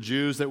Israel, to the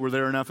Jews that were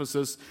there in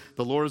Ephesus,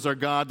 the Lord is our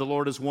God, the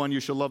Lord is one. You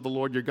shall love the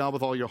Lord your God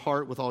with all your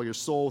heart, with all your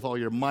soul, with all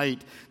your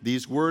might.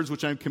 These words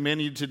which I'm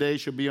commanding you today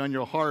shall be on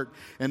your heart.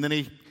 And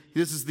then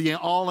this is the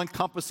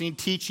all-encompassing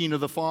teaching of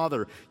the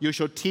Father. You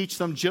shall teach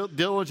them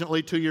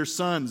diligently to your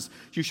sons.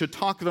 You shall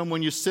talk to them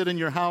when you sit in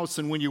your house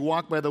and when you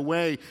walk by the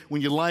way,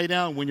 when you lie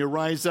down, when you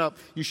rise up.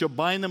 You shall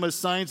bind them as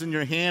signs in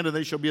your hand, and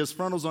they shall be as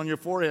frontals on your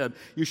forehead.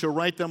 You shall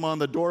write them on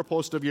the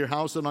doorpost of your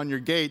house and on your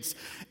gates.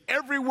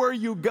 Everywhere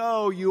you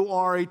go, you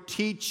are a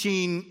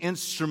teaching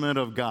instrument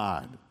of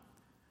God.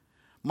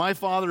 My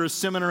father is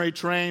seminary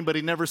trained, but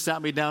he never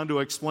sat me down to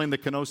explain the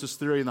kenosis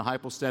theory and the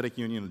hypostatic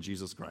union of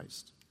Jesus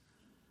Christ.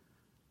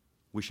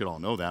 We should all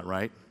know that,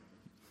 right?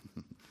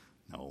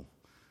 No.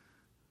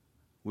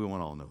 We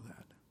won't all know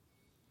that.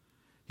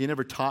 He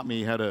never taught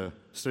me how to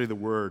study the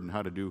Word and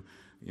how to do,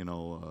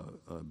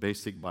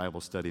 basic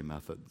Bible study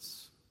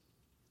methods.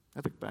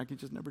 I think back, he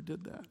just never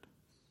did that.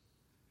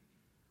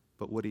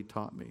 But what he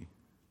taught me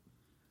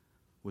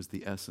was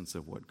the essence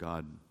of what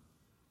God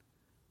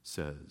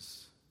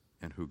says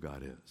and who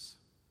God is.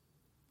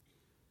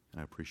 And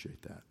I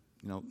appreciate that.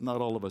 Not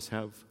all of us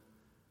have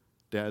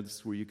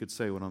dads where you could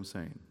say what I'm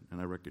saying,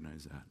 and I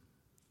recognize that.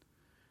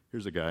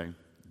 Here's a guy,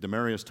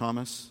 Demaryius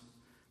Thomas,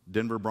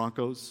 Denver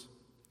Broncos.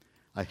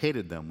 I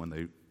hated them when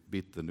they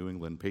beat the New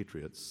England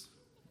Patriots.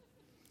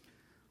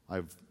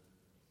 I'm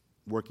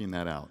working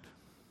that out.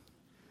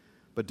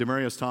 But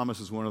Demaryius Thomas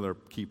is one of their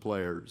key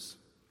players.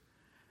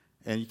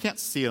 And you can't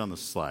see it on the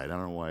slide. I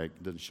don't know why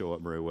it didn't show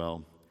up very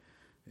well.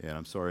 And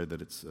I'm sorry that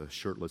it's a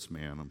shirtless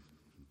man.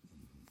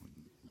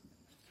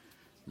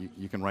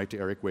 You can write to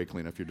Eric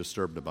Wakeling if you're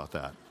disturbed about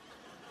that.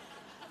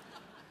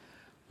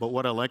 But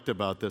what I liked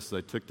about this is I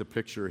took the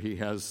picture. He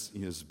has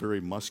very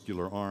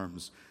muscular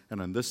arms.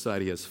 And on this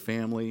side, he has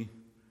family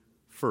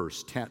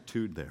first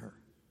tattooed there.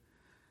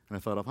 And I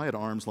thought, if I had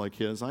arms like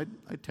his, I'd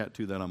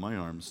tattoo that on my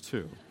arms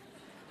too.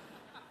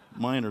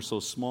 Mine are so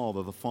small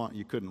that the font,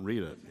 you couldn't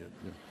read it.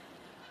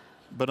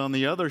 But on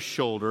the other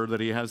shoulder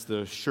that he has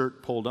the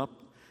shirt pulled up,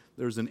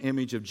 there's an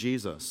image of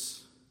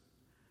Jesus.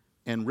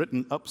 And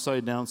written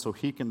upside down so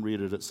he can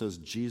read it, it says,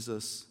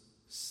 Jesus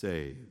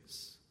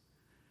saves.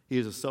 He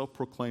is a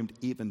self-proclaimed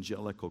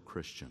evangelical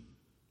Christian.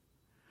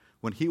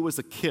 When he was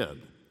a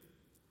kid,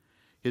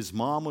 his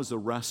mom was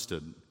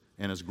arrested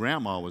and his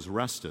grandma was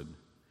arrested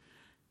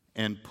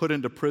and put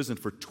into prison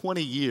for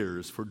 20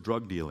 years for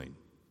drug dealing.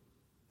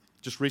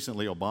 Just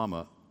recently,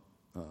 Obama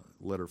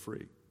let her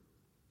free.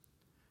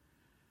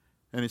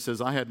 And he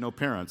says, I had no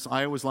parents.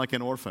 I was like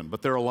an orphan,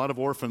 but there are a lot of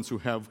orphans who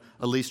have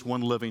at least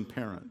one living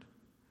parent.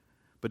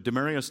 But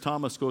Demaryius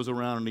Thomas goes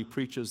around and he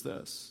preaches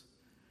this.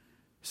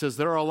 He says,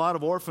 there are a lot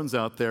of orphans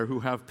out there who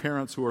have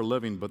parents who are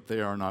living, but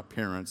they are not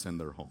parents in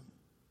their home.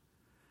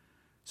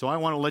 So I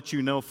want to let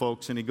you know,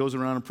 folks, and he goes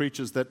around and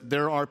preaches that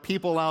there are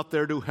people out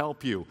there to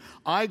help you.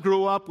 I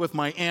grew up with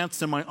my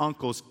aunts and my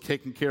uncles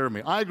taking care of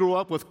me. I grew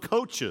up with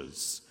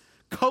coaches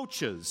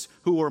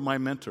who were my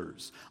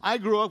mentors. I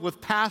grew up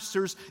with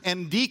pastors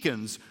and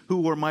deacons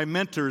who were my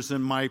mentors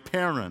and my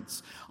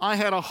parents. I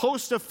had a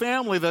host of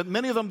family that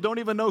many of them don't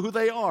even know who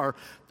they are,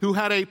 who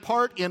had a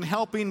part in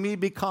helping me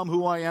become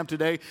who I am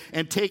today.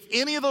 And take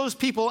any of those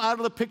people out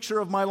of the picture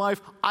of my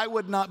life, I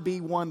would not be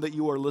one that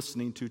you are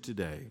listening to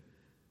today,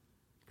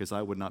 because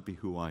I would not be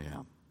who I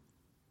am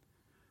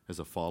as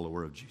a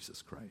follower of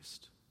Jesus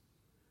Christ.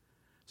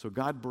 So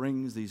God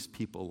brings these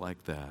people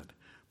like that.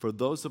 For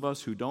those of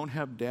us who don't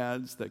have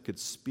dads that could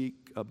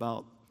speak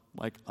about,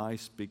 like I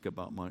speak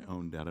about my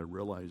own dad, I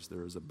realize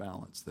there is a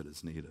balance that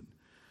is needed.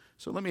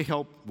 So let me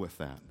help with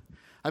that.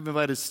 I've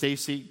invited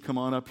Stacy, come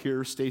on up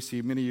here.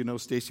 Stacy, many of you know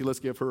Stacy. Let's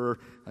give her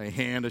a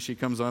hand as she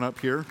comes on up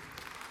here.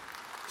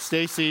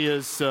 Stacy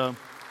is,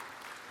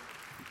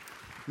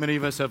 many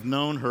of us have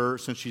known her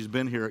since she's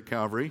been here at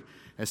Calvary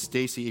as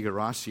Stacy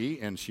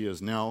Igarashi, and she is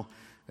now,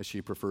 as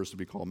she prefers to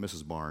be called,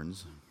 Mrs.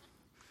 Barnes.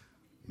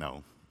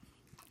 No.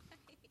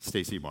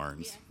 Stacy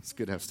Barnes. Yeah. It's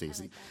good to have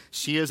Stacy. Like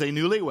she is a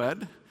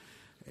newlywed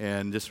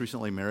and just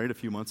recently married a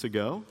few months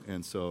ago.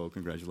 And so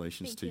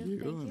congratulations to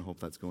you, and hope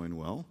that's going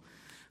well.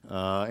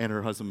 And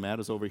her husband,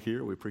 Matt, is over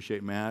here. We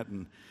appreciate Matt.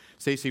 And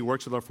Stacy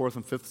works with our fourth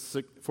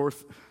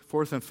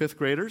and fifth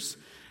graders.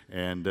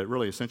 And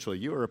really, essentially,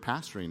 you are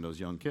pastoring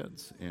those young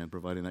kids and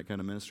providing that kind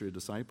of ministry of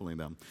discipling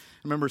them. I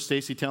remember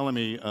Stacy telling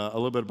me a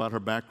little bit about her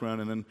background,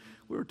 and then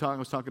I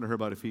was talking to her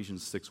about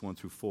Ephesians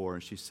 6:1-4,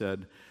 and she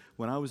said,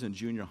 when I was in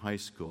junior high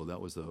school,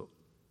 that was a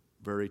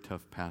very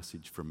tough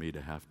passage for me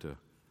to have to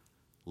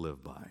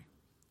live by.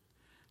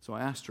 So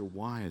I asked her,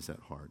 why is that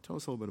hard? Tell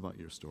us a little bit about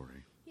your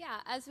story. Yeah,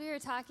 as we were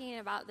talking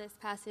about this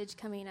passage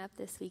coming up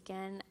this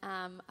weekend,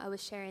 I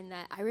was sharing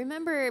that I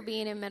remember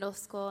being in middle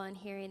school and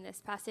hearing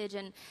this passage,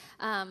 and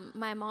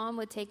my mom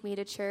would take me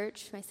to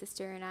church, my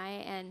sister and I,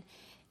 and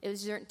it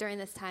was during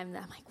this time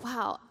that I'm like,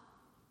 wow,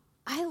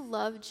 I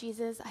love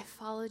Jesus, I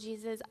follow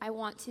Jesus, I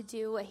want to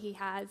do what he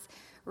has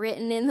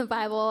written in the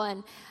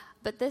Bible,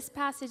 but this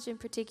passage in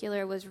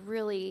particular was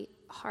really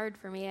hard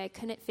for me. I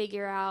couldn't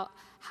figure out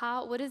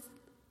what does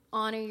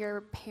honor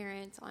your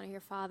parents, honor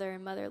your father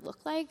and mother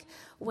look like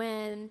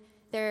when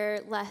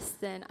they're less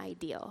than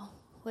ideal.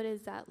 What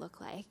does that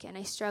look like? And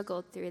I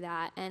struggled through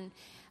that. And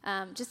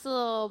just a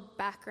little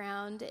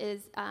background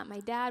is my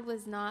dad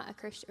was not a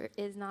Christian,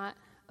 is not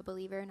a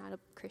believer, not a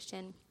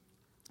Christian,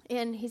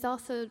 and he's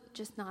also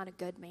just not a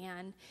good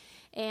man,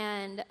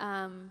 and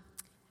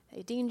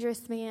a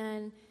dangerous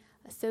man,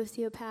 a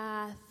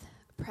sociopath,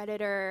 a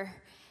predator,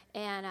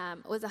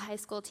 and was a high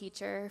school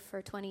teacher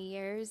for 20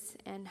 years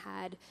and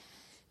had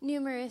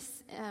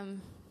numerous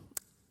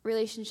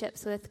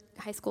relationships with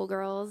high school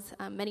girls,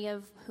 many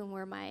of whom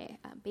were my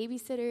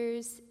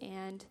babysitters,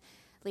 and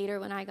later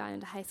when I got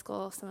into high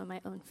school, some of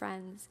my own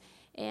friends.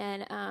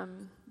 And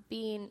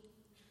being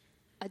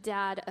a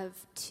dad of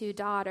two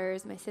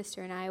daughters, my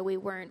sister and I, we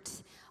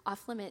weren't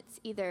off limits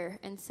either.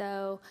 And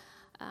so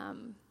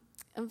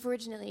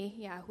unfortunately,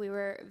 yeah, we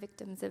were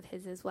victims of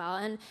his as well.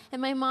 And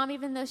my mom,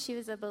 even though she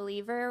was a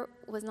believer,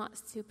 was not a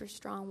super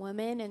strong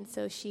woman. And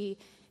so she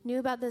knew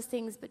about those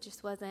things, but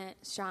just wasn't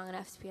strong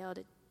enough to be able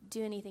to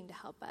do anything to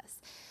help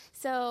us.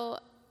 So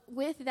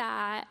with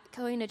that,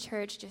 going to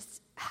church,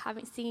 just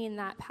seeing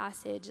that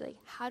passage, like,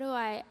 how do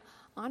I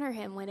honor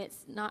him when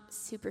it's not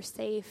super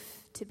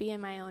safe to be in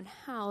my own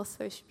house,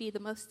 or should be the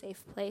most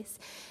safe place?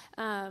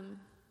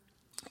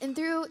 And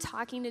through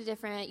talking to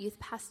different youth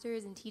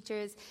pastors and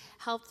teachers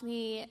helped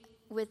me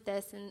with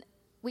this, and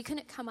we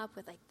couldn't come up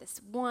with like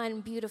this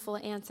one beautiful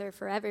answer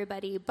for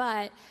everybody,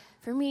 but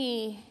for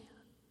me,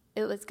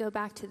 it was go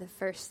back to the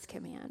first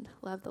command,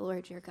 love the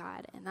Lord your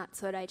God, and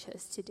that's what I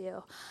chose to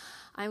do.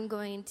 I'm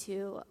going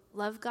to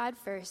love God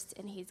first,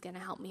 and he's going to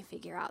help me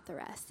figure out the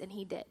rest, and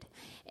he did.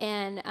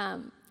 And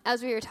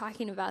as we were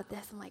talking about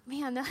this, I'm like,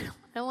 man, I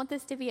don't want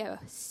this to be a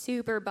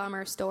super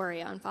bummer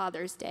story on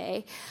Father's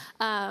Day,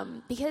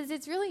 because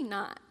it's really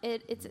not.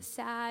 It's a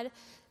sad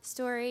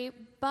story,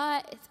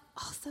 but it's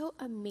also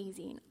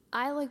amazing.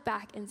 I look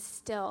back and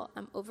still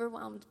I'm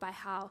overwhelmed by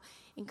how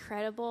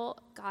incredible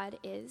God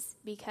is,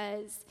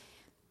 because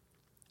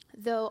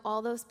though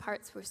all those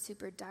parts were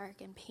super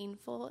dark and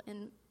painful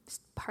and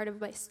part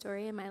of my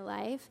story in my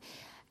life,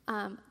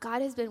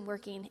 God has been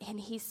working, and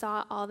he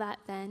saw all that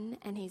then,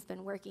 and he's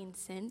been working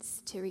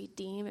since to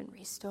redeem and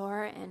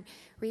restore and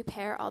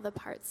repair all the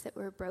parts that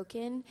were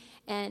broken.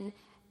 And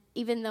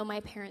even though my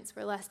parents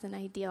were less than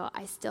ideal,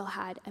 I still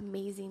had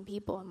amazing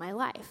people in my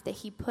life that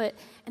he put,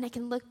 and I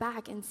can look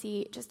back and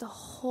see just a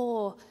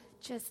whole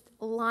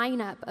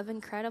lineup of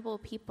incredible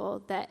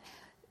people that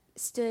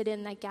stood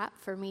in that gap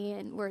for me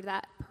and were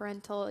that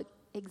parental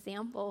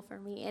example for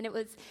me. And it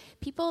was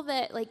people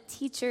that, like,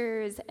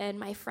 teachers and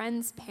my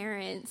friends'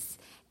 parents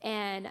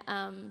and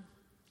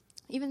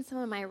even some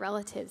of my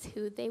relatives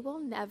who they will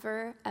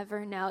never,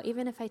 ever know,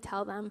 even if I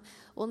tell them,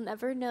 will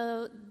never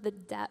know the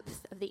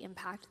depth of the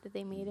impact that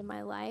they made in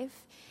my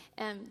life,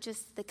 and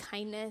just the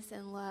kindness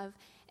and love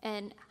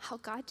and how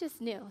God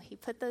just knew. He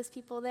put those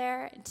people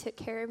there and took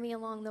care of me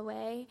along the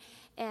way.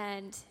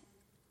 And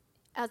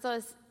as I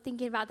was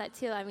thinking about that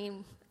too, I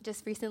mean,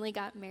 just recently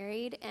got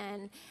married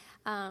and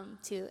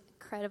to an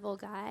incredible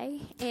guy.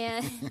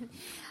 And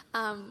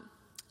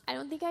I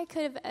don't think I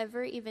could have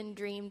ever even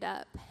dreamed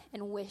up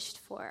and wished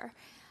for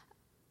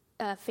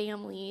a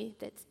family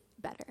that's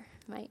better.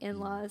 My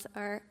in-laws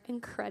are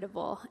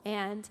incredible.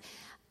 And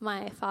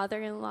my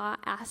father-in-law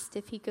asked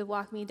if he could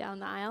walk me down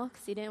the aisle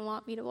because he didn't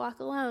want me to walk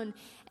alone.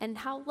 And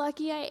how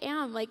lucky I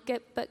am.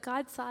 But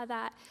God saw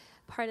that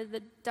part of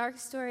the dark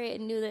story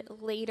and knew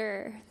that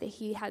later that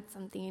he had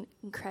something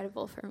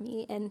incredible for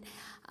me. And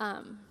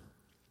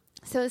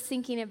so I was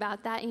thinking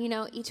about that, and, you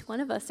know, each one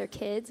of us are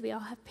kids. We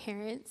all have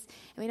parents,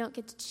 and we don't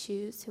get to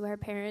choose who our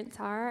parents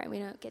are, and we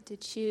don't get to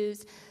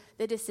choose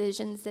the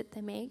decisions that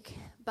they make.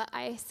 But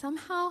I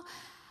somehow,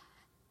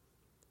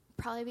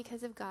 probably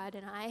because of God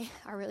and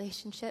our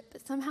relationship,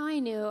 but somehow I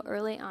knew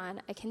early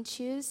on I can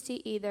choose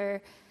to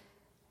either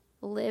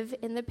live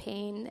in the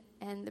pain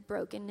and the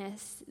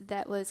brokenness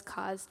that was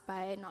caused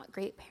by not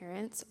great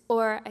parents,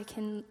 or I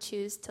can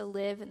choose to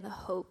live in the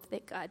hope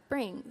that God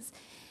brings.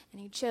 And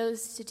he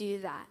chose to do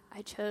that.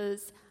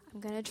 I'm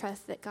going to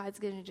trust that God's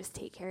going to just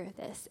take care of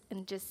this.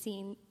 And just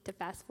seeing, to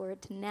fast forward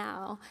to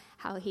now,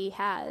 how he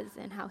has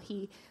and how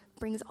he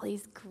brings all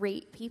these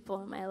great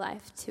people in my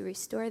life to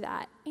restore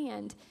that.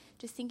 And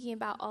just thinking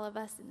about all of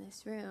us in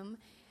this room,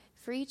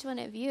 for each one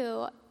of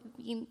you,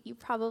 you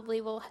probably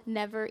will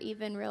never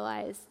even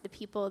realize the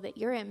people that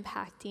you're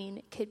impacting.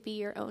 It could be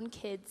your own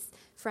kids,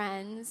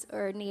 friends,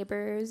 or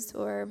neighbors,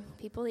 or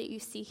people that you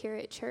see here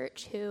at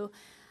church who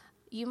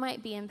you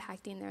might be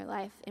impacting their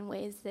life in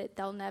ways that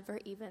they'll never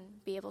even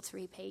be able to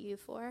repay you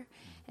for.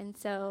 And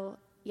so,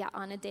 yeah,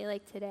 on a day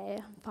like today,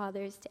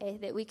 Father's Day,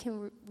 that we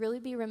can really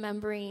be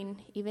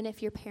remembering, even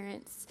if your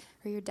parents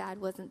or your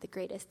dad wasn't the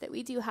greatest, that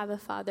we do have a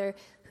Father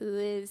who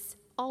is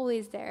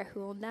always there, who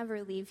will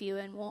never leave you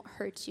and won't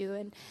hurt you.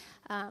 And,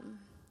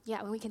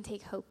 we can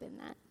take hope in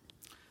that.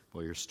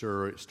 Well, your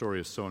story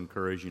is so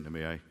encouraging to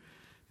me.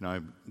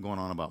 I'm going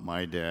on about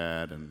my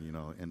dad, and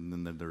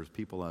then there's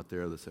people out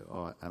there that say,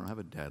 oh, I don't have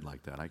a dad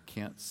like that. I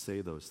can't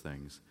say those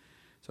things.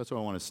 So that's what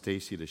I wanted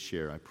Stacy to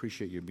share. I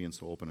appreciate you being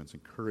so open. It's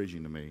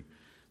encouraging to me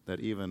that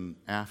even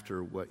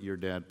after what your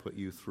dad put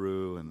you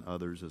through, and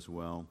others as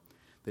well,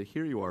 that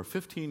here you are,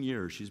 15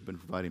 years she's been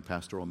providing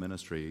pastoral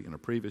ministry in a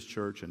previous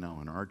church and now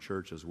in our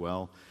church as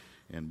well.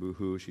 And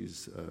boo-hoo,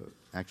 she's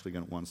actually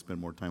going to want to spend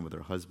more time with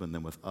her husband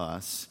than with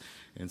us.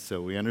 And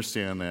so we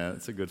understand that.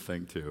 It's a good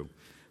thing too.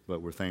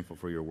 But we're thankful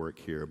for your work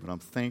here. But I'm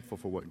thankful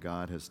for what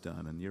God has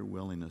done and your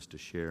willingness to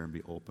share and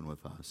be open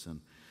with us and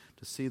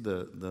to see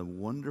the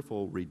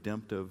wonderful,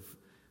 redemptive,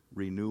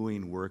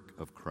 renewing work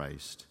of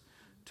Christ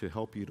to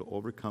help you to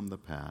overcome the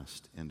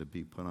past and to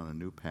be put on a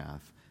new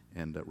path,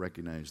 and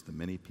recognize the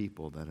many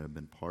people that have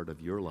been part of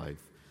your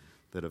life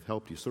that have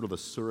helped you, sort of the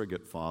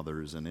surrogate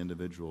fathers and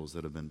individuals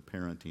that have been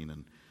parenting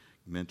and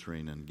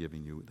mentoring and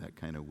giving you that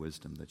kind of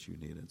wisdom that you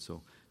needed.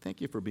 So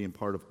thank you for being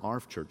part of our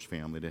church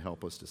family to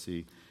help us to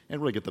see and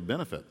really get the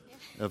benefit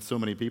of so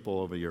many people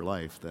over your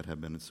life that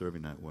have been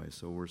serving that way.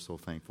 So we're so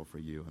thankful for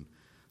you, and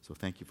so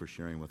thank you for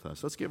sharing with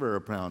us. Let's give her a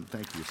round.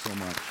 Thank you so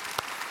much.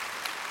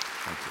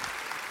 Thank you.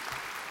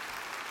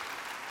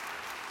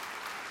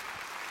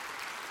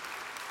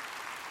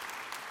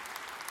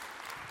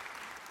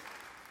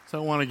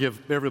 So I want to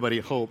give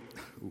everybody hope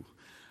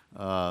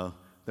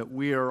that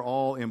we are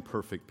all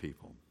imperfect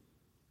people.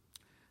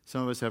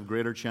 Some of us have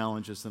greater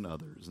challenges than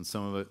others, and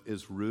some of it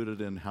is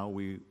rooted in how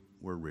we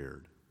were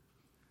reared.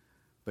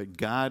 But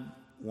God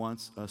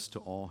wants us to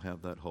all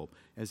have that hope.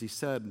 As he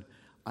said,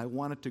 I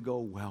want it to go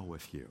well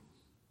with you.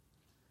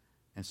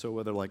 And so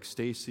whether like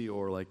Stacy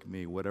or like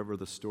me, whatever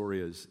the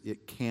story is,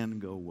 it can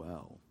go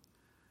well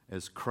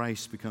as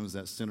Christ becomes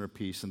that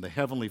centerpiece. And the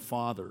Heavenly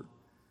Father,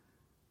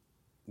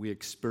 we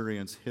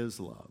experience his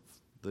love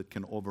that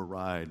can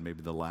override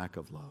maybe the lack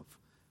of love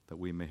that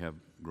we may have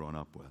grown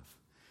up with.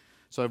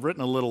 So I've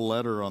written a little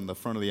letter on the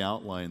front of the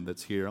outline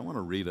that's here. I want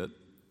to read it.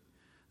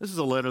 This is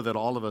a letter that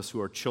all of us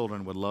who are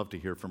children would love to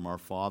hear from our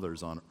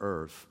fathers on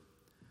earth.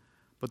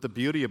 But the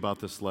beauty about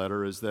this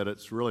letter is that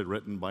it's really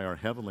written by our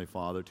Heavenly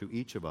Father to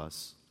each of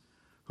us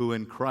who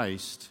in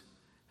Christ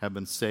have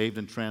been saved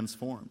and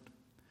transformed.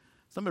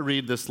 So let me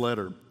read this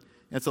letter.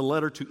 It's a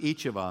letter to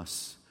each of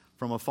us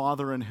from a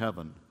Father in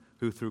heaven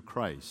who through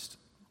Christ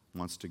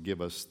wants to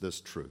give us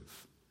this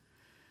truth.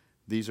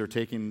 These are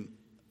taken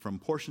from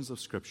portions of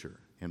Scripture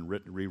and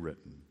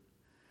rewritten.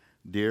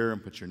 Dear,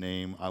 and put your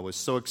name, I was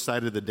so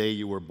excited the day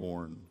you were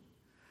born,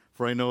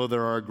 for I know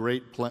there are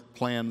great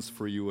plans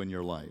for you in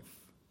your life.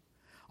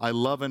 I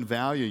love and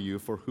value you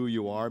for who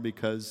you are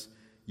because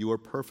you are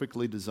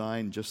perfectly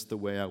designed just the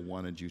way I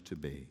wanted you to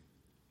be.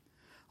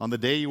 On the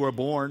day you were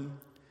born,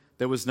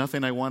 there was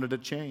nothing I wanted to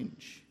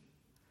change.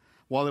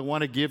 While I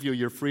want to give you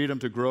your freedom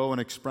to grow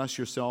and express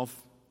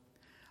yourself,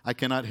 I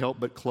cannot help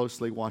but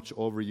closely watch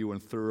over you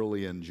and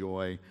thoroughly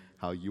enjoy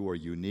how you are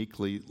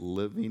uniquely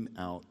living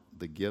out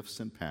the gifts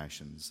and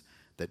passions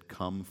that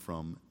come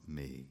from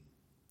me.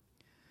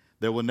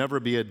 There will never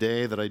be a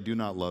day that I do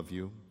not love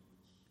you.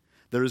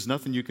 There is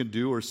nothing you can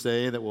do or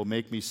say that will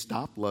make me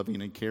stop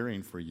loving and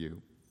caring for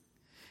you.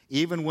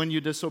 Even when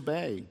you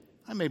disobey,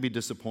 I may be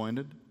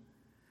disappointed,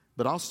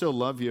 but I'll still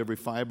love you every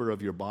fiber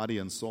of your body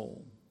and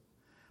soul.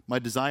 My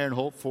desire and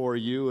hope for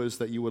you is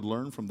that you would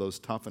learn from those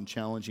tough and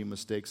challenging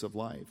mistakes of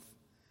life.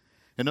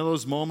 And in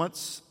those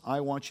moments,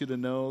 I want you to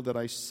know that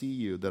I see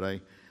you, that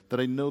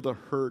I know the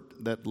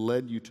hurt that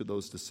led you to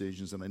those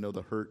decisions, and I know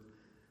the hurt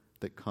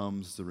that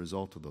comes as a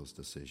result of those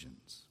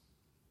decisions.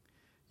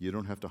 You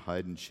don't have to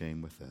hide in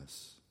shame with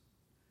this.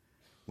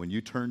 When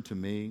you turn to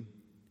me,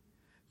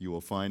 you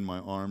will find my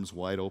arms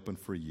wide open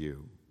for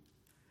you,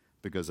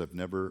 because I've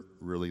never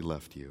really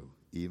left you,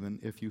 even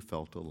if you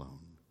felt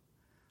alone.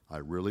 I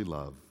really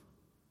love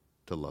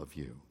to love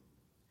you.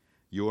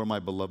 You are my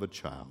beloved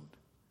child,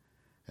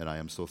 and I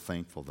am so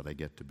thankful that I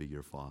get to be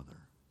your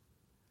father.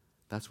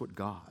 That's what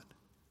God,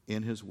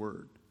 in his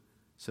word,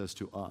 says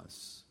to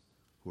us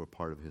who are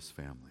part of his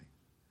family.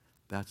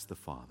 That's the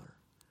Father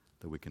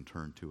that we can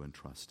turn to and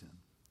trust in.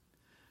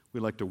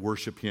 We'd like to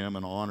worship him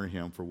and honor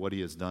him for what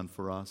he has done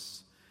for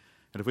us.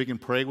 And if we can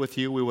pray with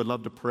you, we would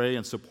love to pray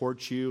and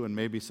support you. And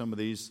maybe some of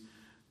these,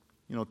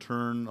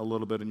 turn a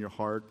little bit in your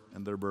heart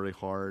and they're very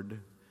hard.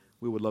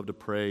 We would love to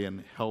pray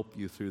and help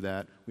you through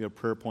that. We have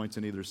prayer points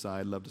on either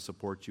side. Love to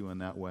support you in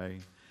that way.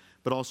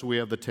 But also we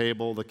have the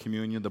table, the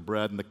communion, the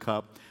bread, and the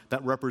cup.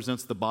 That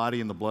represents the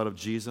body and the blood of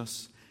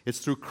Jesus. It's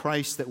through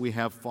Christ that we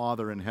have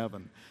Father in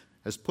heaven.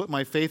 Has put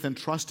my faith and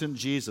trust in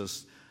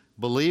Jesus,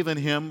 believe in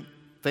him,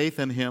 faith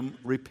in him,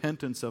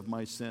 repentance of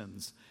my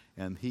sins.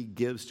 And he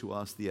gives to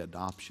us the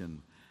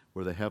adoption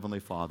where the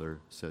Heavenly Father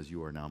says,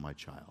 you are now my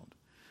child.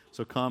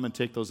 So come and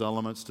take those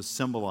elements to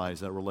symbolize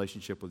that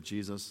relationship with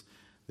Jesus.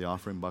 The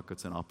offering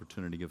bucket's an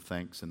opportunity to give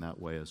thanks in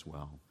that way as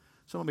well.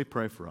 So let me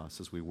pray for us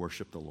as we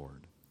worship the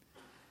Lord.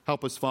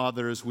 Help us,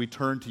 Father, as we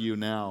turn to you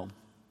now,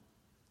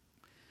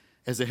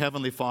 as a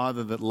Heavenly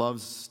Father that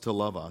loves to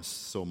love us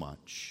so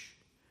much,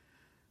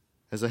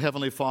 as a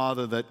Heavenly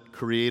Father that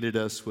created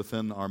us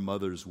within our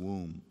mother's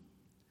womb,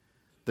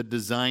 that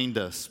designed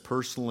us,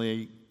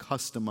 personally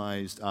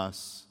customized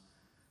us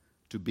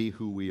to be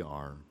who we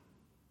are,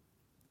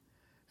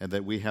 and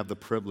that we have the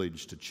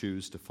privilege to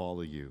choose to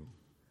follow you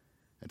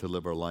and to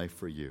live our life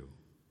for you,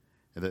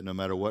 and that no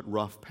matter what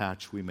rough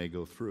patch we may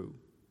go through,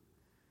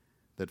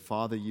 that,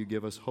 Father, you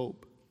give us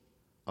hope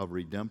of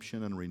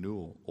redemption and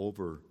renewal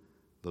over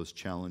those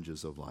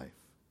challenges of life.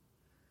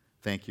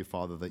 Thank you,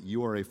 Father, that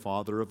you are a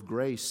Father of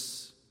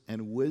grace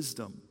and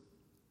wisdom,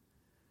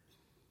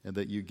 and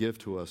that you give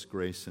to us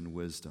grace and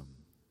wisdom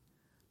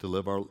to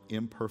live our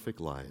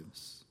imperfect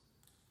lives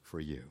for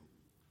you.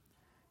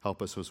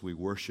 Help us as we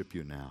worship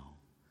you now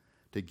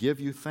to give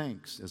you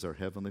thanks as our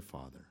Heavenly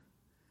Father.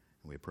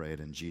 And we pray it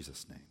in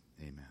Jesus' name.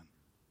 Amen.